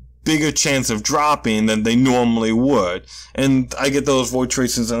bigger chance of dropping than they normally would. And I get those void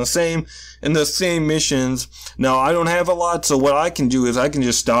traces in the same missions. Now, I don't have a lot, so what I can do is I can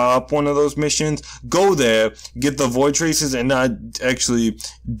just start up one of those missions, go there, get the void traces, and not actually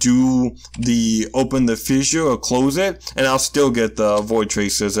open the fissure or close it, and I'll still get the void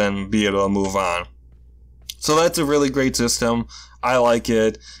traces and be able to move on. So that's a really great system. I like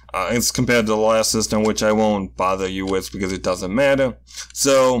it. It's compared to the last system, which I won't bother you with because it doesn't matter.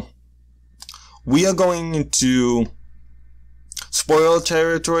 So we are going into spoiler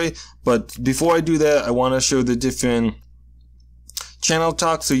territory, but before I do that, I want to show the different channel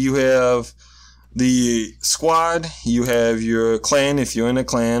talk. So you have the squad, you have your clan if you're in a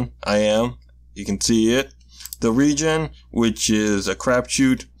clan. I am. You can see it. The region, which is a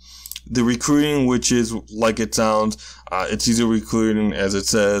crapshoot. The recruiting, which is like it sounds, it's easy recruiting as it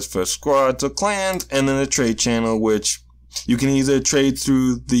says for squads or clans, and then the trade channel, which you can either trade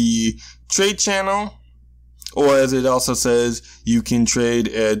through the trade channel, or as it also says, you can trade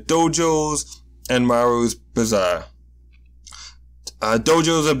at dojos and Maru's Bazaar.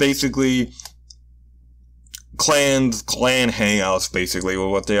 Dojos are basically clan hangouts, basically, with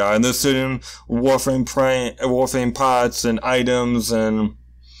what they are, and there's certain Warframe pots and items and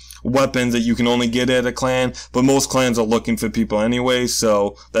weapons that you can only get at a clan, but most clans are looking for people anyway,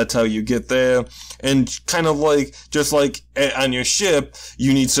 so that's how you get there. And kind of like, just like on your ship,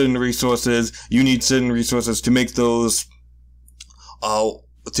 you need certain resources to make those, to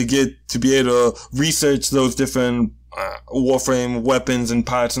be able to research those different Warframe weapons and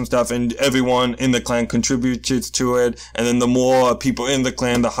parts and stuff, and everyone in the clan contributes to it, and then the more people in the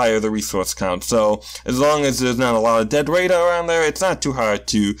clan, the higher the resource count. So as long as there's not a lot of dead radar around there, it's not too hard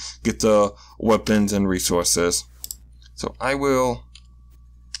to get the weapons and resources. So I'm going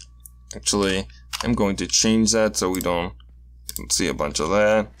to change that so we don't see a bunch of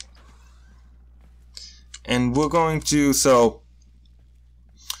that. And we're going to, So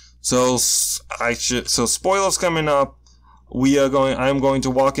spoilers coming up. I'm going to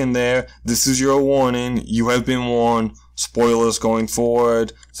walk in there. This is your warning. You have been warned. Spoilers going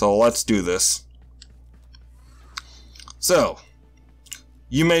forward. So let's do this. So,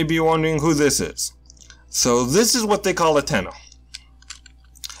 you may be wondering who this is. So this is what they call a tenor.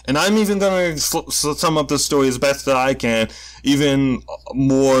 And I'm even going to sum up the story as best that I can, even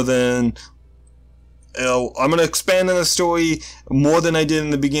more than I'm going to expand on the story more than I did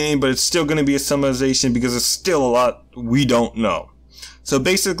in the beginning, but it's still going to be a summarization because there's still a lot we don't know. So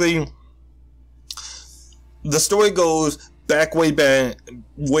basically, the story goes way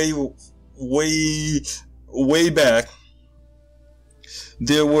back.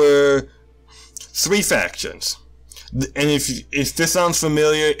 There were 3 factions. And if this sounds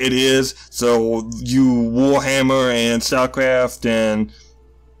familiar, it is. So you Warhammer and StarCraft and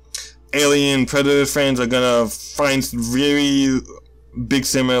Alien Predator fans are gonna find very big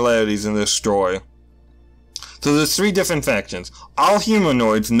similarities in this story. So there's 3 different factions. All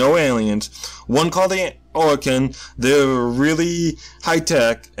humanoids, no aliens. One called the Orkan. They're really high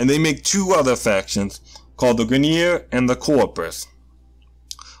tech, and they make 2 other factions. called the Grineer and the Corpus.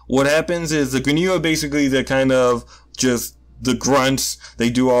 What happens is the Grineer are basically the kind of just the grunts. They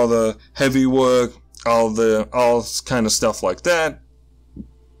do all the heavy work, all kind of stuff like that.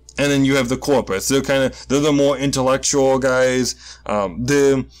 And then you have the Corpus. They're the more intellectual guys.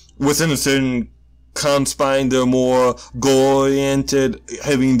 They're within a certain conspine. They're more goal-oriented,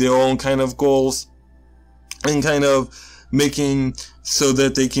 having their own kind of goals, and kind of making so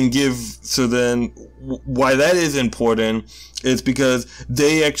that they can give. So then, why that is important is because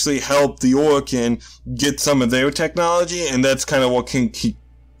they actually help the Orkin get some of their technology, and that's kind of what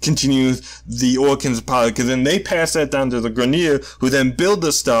continues the Orkin's power, because then they pass that down to the Grineer, who then build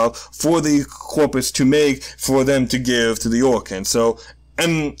the stuff for the Corpus to make, for them to give to the Orkin. So,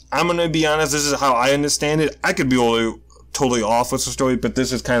 and I'm gonna be honest, this is how I understand it. I could be totally off with the story, but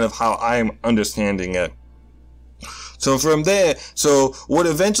this is kind of how I'm understanding it. So from there, so what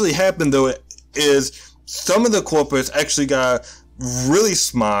eventually happened though is some of the Corpus actually got really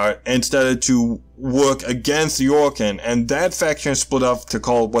smart and started to work against the Orkin, and that faction split up to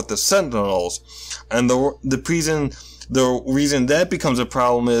call what the Sentinels. And the reason that becomes a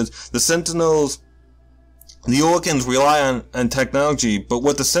problem is the Sentinels, the Orkins rely on technology, but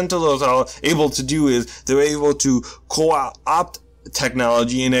what the Sentinels are able to do is they're able to co-opt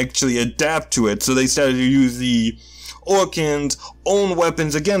technology and actually adapt to it. So they started to use the Orkins' own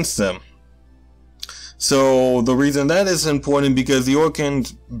weapons against them. So the reason that is important, because the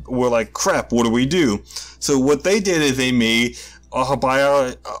Orkins were like, crap, what do we do? So what they did is they made a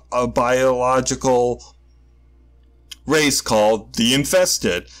biological race called the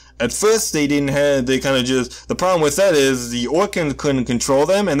Infested. At first they the problem with that is the Orkins couldn't control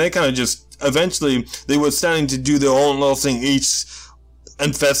them, and they kind of just, eventually, they were starting to do their own little thing, each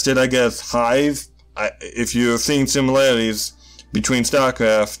infested, I guess, hive. If you're seeing similarities between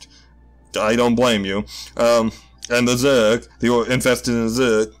StarCraft, I don't blame you. And the Zerg, the infested in the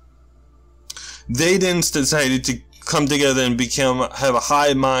Zerg, they then decided to come together and have a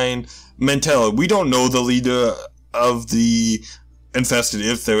hive mind mentality. We don't know the leader of the infested,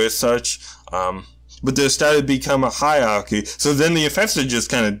 if there is such, but there started to become a hierarchy. So then the infested just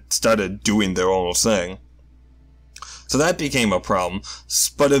kind of started doing their own thing. So that became a problem.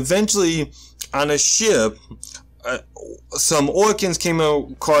 But eventually, on a ship, some Orkins came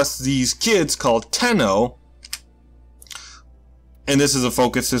across these kids called Tenno, and this is a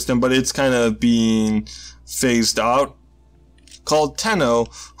focus system, but it's kind of being phased out, called Tenno,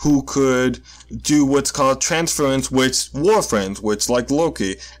 who could do what's called transference with Warframes, which like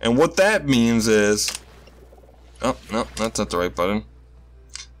Loki. And what that means is, oh, no, that's not the right button.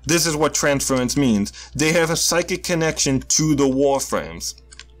 This is what transference means. They have a psychic connection to the Warframes.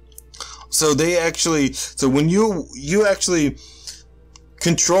 So they actually, so when you actually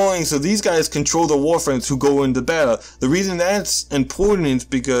controlling, so these guys control the Warframes who go into battle. The reason that's important is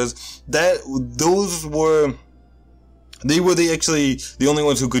because they were the only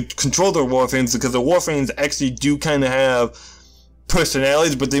ones who could control their Warframes, because the Warframes actually do kind of have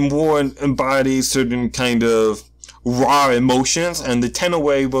personalities, but they more embody certain kind of raw emotions, and the Tenno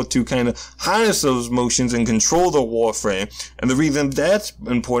were able to kind of harness those emotions and control the Warframe. And the reason that's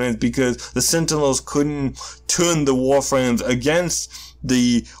important is because the Sentinels couldn't turn the Warframes against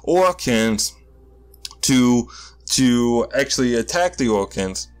the Orkins to actually attack the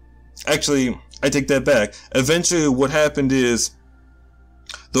Orkins. Actually, I take that back. Eventually what happened is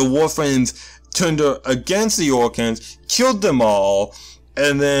the Warframes turned against the Orkins, killed them all,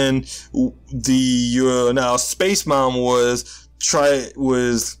 and then now Space Mom was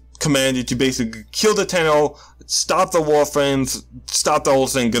commanded to basically kill the Tenno, stop the Warframes, stop the whole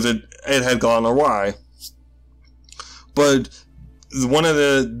thing, because it had gone awry. But one of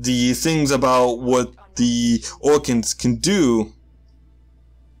the things about what the Orkins can do,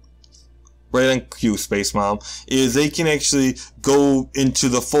 right on cue, Space Mom, is they can actually go into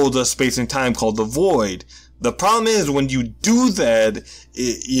the fold of space and time called the Void. The problem is, when you do that,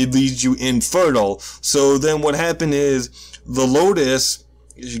 it leaves you infertile. So then what happened is, the Lotus,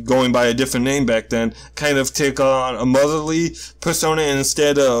 going by a different name back then, kind of take on a motherly persona, and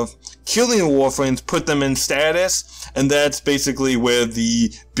instead of killing the Warframes, put them in status, and that's basically where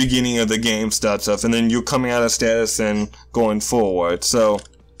the beginning of the game starts off, and then you're coming out of status and going forward. So,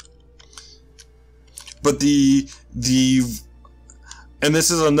 but and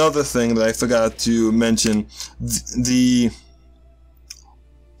this is another thing that I forgot to mention, the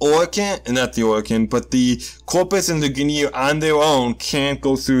Orkin, not the Orkin, but the Corpus and the Grineer on their own can't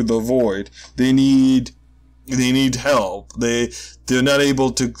go through the Void. They need help. They're not able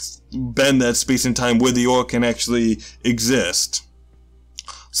to bend that space and time where the Orkin actually exist.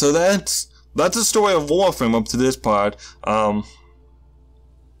 So that's that's the story of Warframe up to this part.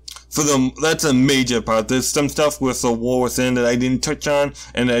 That's a major part. There's some stuff with the War Within that I didn't touch on,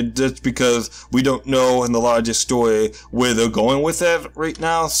 and that's because we don't know in the larger story where they're going with that right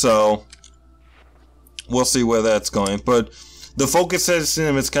now, so we'll see where that's going. But the focus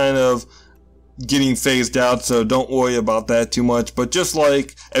system is kind of getting phased out, so don't worry about that too much. But just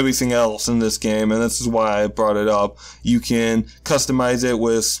like everything else in this game, and this is why I brought it up, you can customize it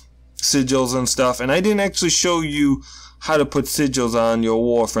with sigils and stuff. And I didn't actually show you how to put sigils on your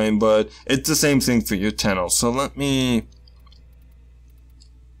Warframe, but it's the same thing for your channel. So let's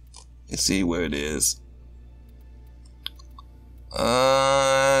see where it is.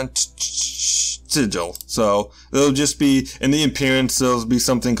 Sigil. So it'll just be in the appearance, there'll be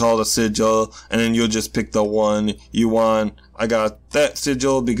something called a sigil, and then you'll just pick the one you want. I got that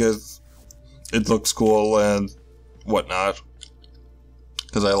sigil because it looks cool and whatnot,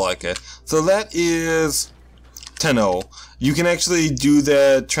 because I like it. So that is 10-0. You can actually do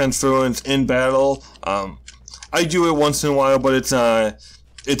that transference in battle. I do it once in a while, but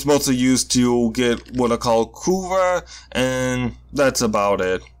it's mostly used to get what I call Kuva, and that's about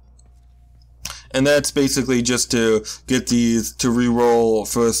it. And that's basically just to get these to reroll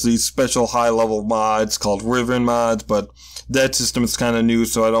for these special high level mods called Riven mods, but that system is kind of new,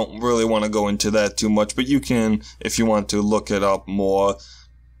 so I don't really want to go into that too much, but you can, if you want to, look it up more.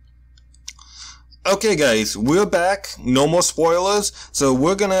 Okay guys, we're back, no more spoilers, so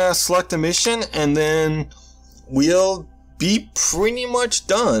we're gonna select a mission and then we'll be pretty much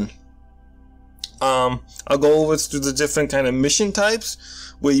done. I'll go over through the different kind of mission types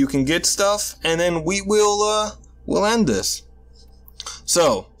where you can get stuff, and then we'll end this.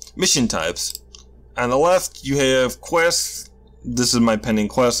 So, mission types. On the left, you have quests. This is my pending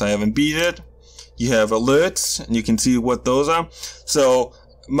quest, I haven't beat it. You have alerts, and you can see what those are. So,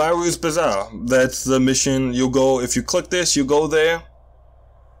 Maru's Bazaar, that's the mission. You'll go, if you click this, you go there.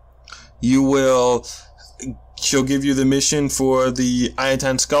 She'll give you the mission for the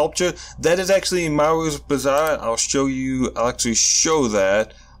Iron sculpture. That is actually Maru's Bazaar. I'll actually show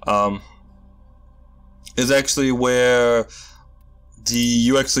that. Is actually where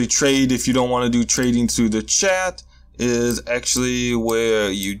you actually trade. If you don't want to do trading through the chat, is actually where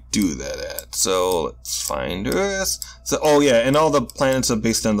you do that at. So let's find Earth. So, oh yeah, and all the planets are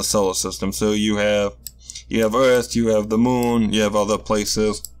based on the solar system. So you have Earth, you have the moon, you have other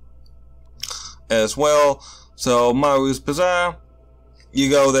places as well. So Maru's Bazaar,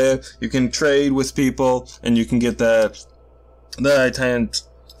 you go there, you can trade with people, and you can get that Iron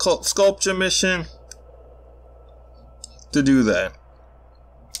sculpture mission to do that.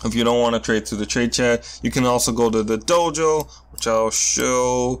 If you don't want to trade through the trade chat, you can also go to the dojo, which I'll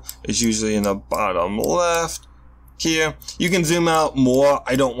show is usually in the bottom left here. You can zoom out more.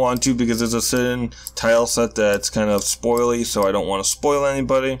 I don't want to because there's a certain tile set that's kind of spoily, so I don't want to spoil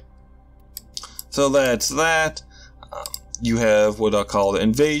anybody. So that's that. You have what I call the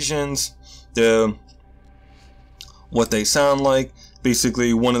invasions. What they sound like.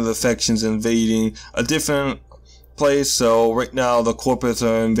 Basically, one of the factions invading a different place. So right now the corporates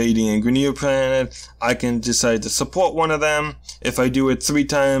are invading a Grenier planet. I can decide to support one of them. If I do it 3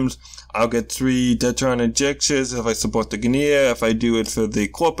 times, I'll get 3 Detron injections if I support the Grenier. If I do it for the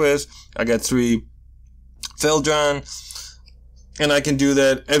corporates, I get 3 Feldron. And I can do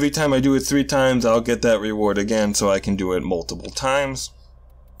that every time I do it 3 times, I'll get that reward again, so I can do it multiple times.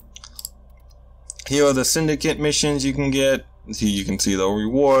 Here are the syndicate missions you can get. Here you can see the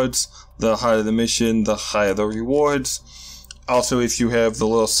rewards. The higher the mission, the higher the rewards. Also, if you have the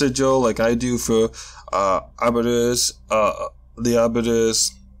little sigil, like I do for Arbiters, the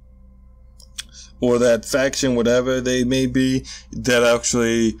Arbiters, or that faction, whatever they may be,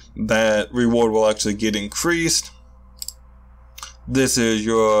 that reward will actually get increased. This is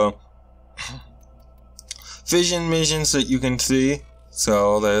your vision missions that you can see.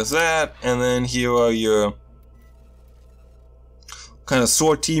 So there's that, and then here are your kind of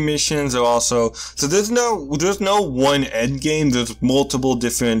sortie missions. Are also, so there's no one end game. There's multiple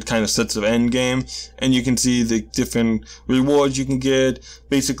different kind of sets of end game, and you can see the different rewards you can get.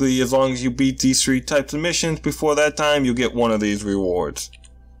 Basically, as long as you beat these 3 types of missions before that time, you'll get one of these rewards.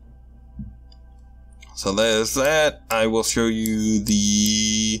 So there's that. I will show you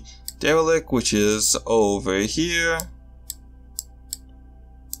the derelict, which is over here.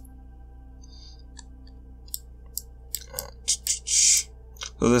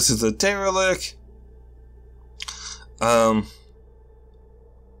 So this is the derelict. And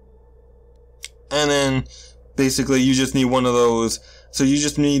then basically you just need one of those So you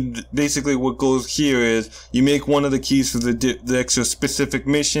just need, basically what goes here is you make one of the keys for the extra specific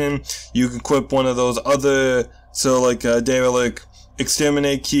mission. You can equip one of those other, so like a derelict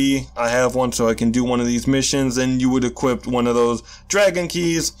exterminate key. I have one so I can do one of these missions. Then you would equip one of those dragon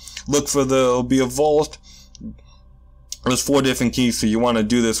keys. Look for it'll be a vault. There's 4 different keys, so you want to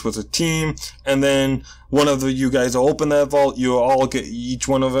do this with a team, and then one of you guys will open that vault. You'll all get, each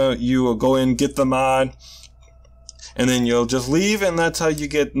one of you will go in, get the mod, and then you'll just leave, and that's how you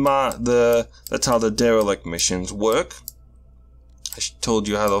get that's how the derelict missions work. I told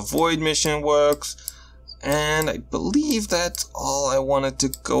you how the void mission works, and I believe that's all I wanted to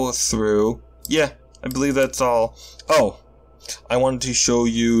go through. Yeah, I believe that's all. Oh, I wanted to show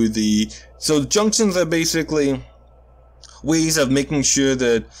you so junctions are basically ways of making sure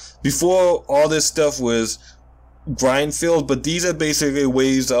that before all this stuff was grind filled, but these are basically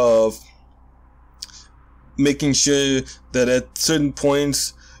ways of making sure that at certain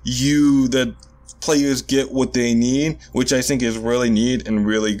points that players get what they need, which I think is really neat and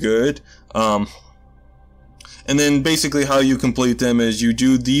really good. And then basically how you complete them is you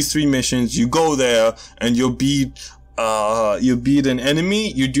do these 3 missions, you go there and you'll beat an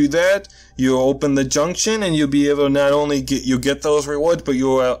enemy, you do that, you open the junction, and you'll be able to not only get those rewards, but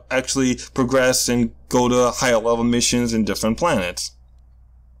you'll actually progress and go to higher level missions in different planets.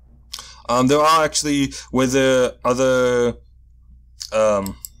 There are actually other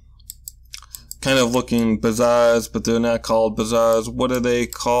kind of looking bazaars, but they're not called bazaars. What are they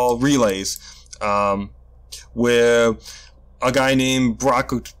called? Relays. Where a guy named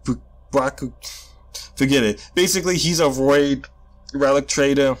Brock, forget it. Basically, he's a relic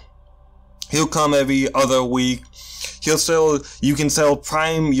trader. He'll come every other week. You can sell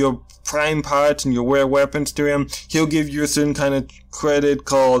your prime parts and your rare weapons to him. He'll give you a certain kind of credit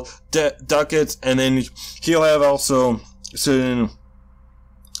called ducats, and then he'll have also certain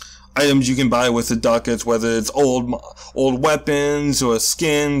items you can buy with the ducats, whether it's old weapons or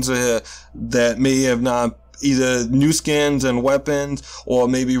skins that may have not, either new skins and weapons, or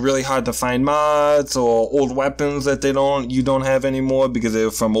maybe really hard to find mods, or old weapons that you don't have anymore because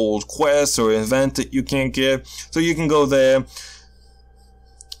they're from old quests or event that you can't get. So you can go there.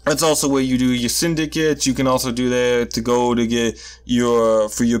 That's also where you do your syndicates. You can also do there to go to get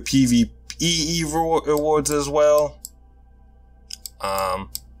for your PvE rewards as well.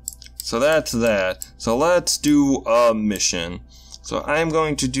 So that's that. So let's do a mission. So I'm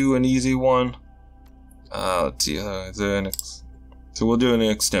going to do an easy one. Let's see, so we'll do an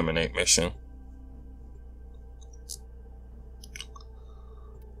exterminate mission.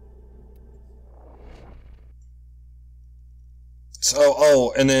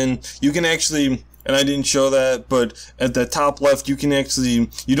 So, and then you can actually, and I didn't show that, but at the top left, you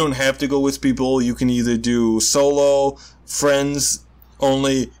don't have to go with people. You can either do solo, friends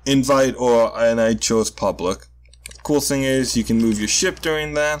only, invite, and I chose public. Cool thing is, you can move your ship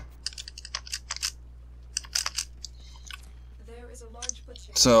during that.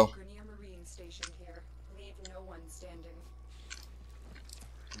 So, Marine station here. Leave no one standing.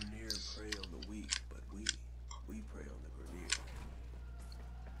 Grenier prey on the weak, but we prey on the Grenier.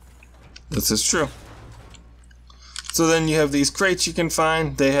 This is true. So then you have these crates you can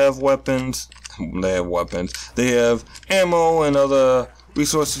find. They have weapons. They have ammo and other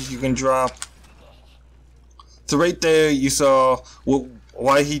resources you can drop. So right there you saw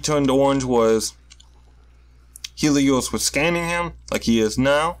why he turned orange was Helios was scanning him like he is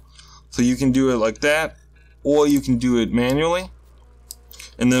now. So you can do it like that, or you can do it manually.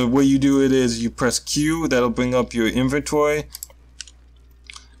 And the way you do it is you press Q, that'll bring up your inventory,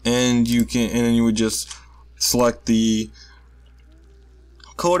 and then you would just select the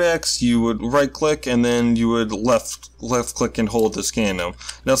codex. You would right click, and then you would left click and hold to scan them.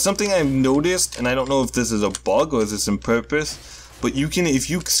 Now something I've noticed, and I don't know if this is a bug or is this on purpose, but you can, if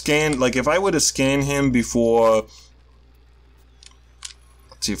you scan, like if I were to scan him before,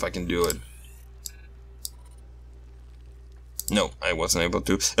 let's see if I can do it. No, I wasn't able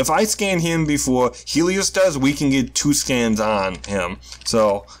to. If I scan him before Helios does, we can get 2 scans on him.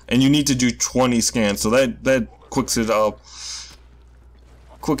 So, and you need to do 20 scans, so that quickens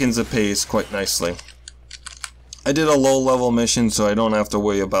the pace quite nicely. I did a low level mission, so I don't have to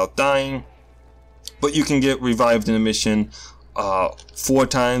worry about dying. But you can get revived in a mission 4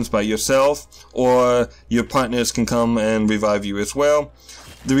 times by yourself, or your partners can come and revive you as well.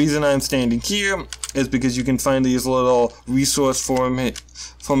 The reason I'm standing here is because you can find these little resource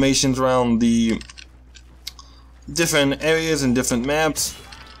formations around the different areas and different maps.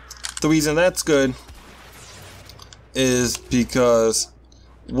 The reason that's good is because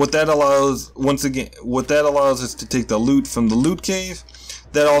what that allows, once again, what that allows is to take the loot from the loot cave.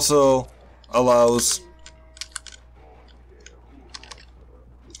 That also allows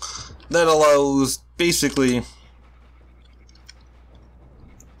basically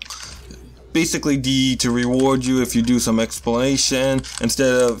D to reward you if you do some exploration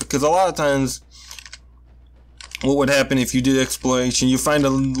instead of, because a lot of times what would happen if you did exploration, you find a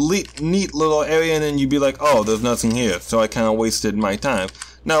neat little area and then you'd be like, oh, there's nothing here, so I kind of wasted my time.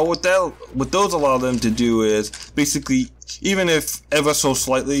 Now what those allow them to do is basically, even if ever so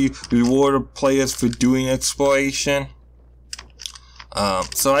slightly, reward players for doing exploration.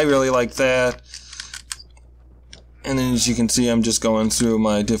 So I really like that. And then as you can see, I'm just going through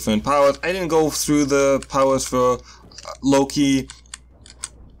my different powers. I didn't go through the powers for Loki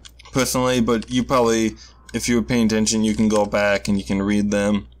personally, but you probably, if you were paying attention, you can go back and you can read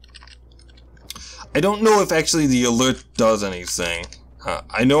them. I don't know if actually the alert does anything.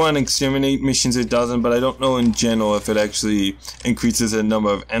 I know on exterminate missions it doesn't, but I don't know in general if it actually increases the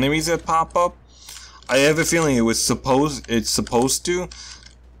number of enemies that pop up. I have a feeling it's supposed to,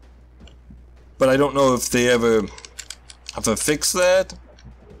 but I don't know if they ever fix that.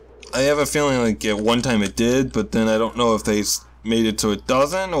 I have a feeling like at one time it did, but then I don't know if they made it so it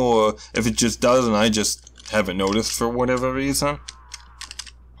doesn't, or if it just does and I just haven't noticed for whatever reason.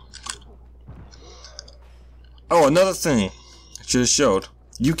 Oh, another thing I should have showed.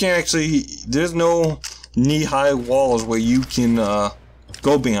 You can actually, there's no knee-high walls where you can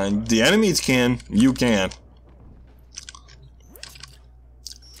go behind. The enemies can, you can't.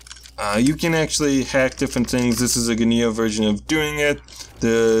 You can actually hack different things. This is a Gnea version of doing it.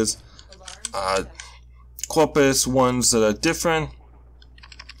 There's Corpus ones that are different,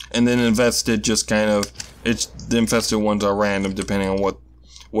 and then Infested just kind of, the Infested ones are random depending on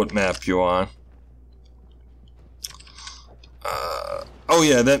what map you're on. Oh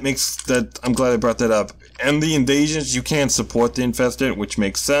yeah, I'm glad I brought that up. And the invasions, you can't support the Infested, which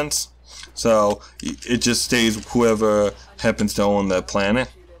makes sense. So it just stays whoever happens to own that planet.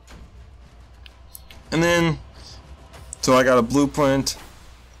 And then, so I got a blueprint,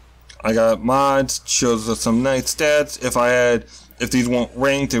 I got mods, shows us some nice stats. If these weren't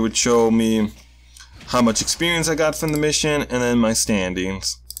ranked, it would show me how much experience I got from the mission, and then my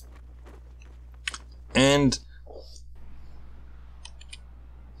standings. And,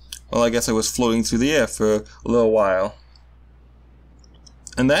 well, I guess I was floating through the air for a little while.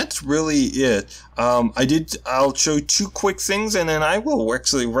 And that's really it. I'll show you two quick things and then I will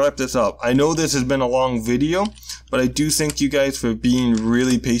actually wrap this up. I know this has been a long video, but I do thank you guys for being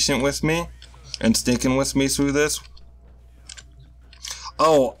really patient with me and sticking with me through this.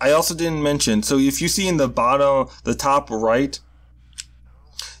 Oh, I also didn't mention, so if you see in the bottom, the top right,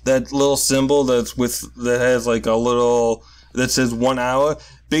 that little symbol that has like a little, that says 1 hour,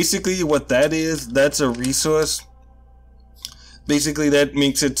 basically what that is, that's a resource. Basically, that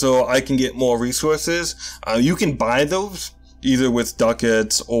makes it so I can get more resources. You can buy those either with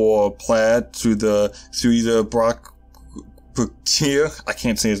ducats or plaid through either Brock Tier. I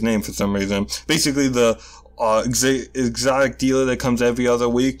can't say his name for some reason. Basically, the exotic dealer that comes every other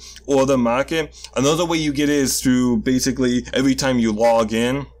week, or the market. Another way you get it is through basically every time you log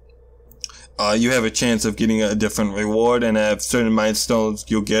in, you have a chance of getting a different reward, and at certain milestones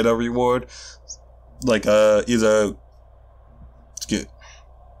you'll get a reward, like either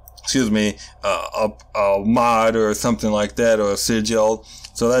a mod or something like that, or a sigil.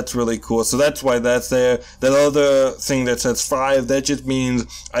 So that's really cool. So that's why that's there. That other thing that says 5, that just means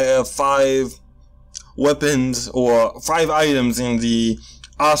I have 5 weapons or 5 items in the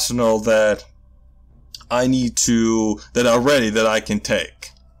arsenal that I need to, that are ready, that I can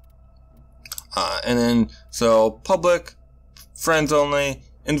take. And then, so public, friends only,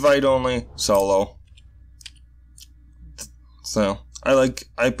 invite only, solo. So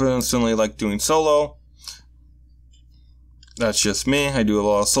I personally like doing solo. That's just me. I do a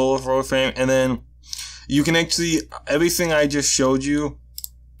lot of solo for Warframe. And then you can actually, everything I just showed you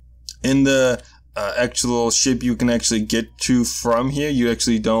in the actual ship, you can actually get to from here. You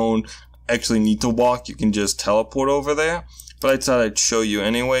actually don't actually need to walk. You can just teleport over there. But I thought I'd show you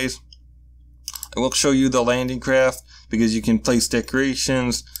anyways. I will show you the landing craft because you can place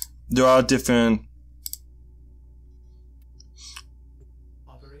decorations. There are different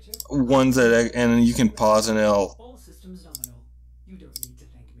ones that, and you can pause and All systems nominal. You don't need to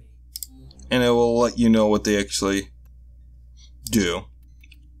thank me. And it will let you know what they actually do.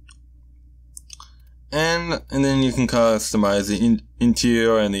 And then you can customize the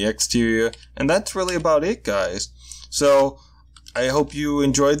interior and the exterior, and that's really about it, guys. So I hope you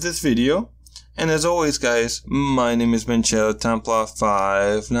enjoyed this video. And as always, guys, my name has been Shadow Templar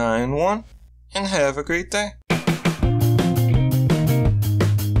 591, and have a great day.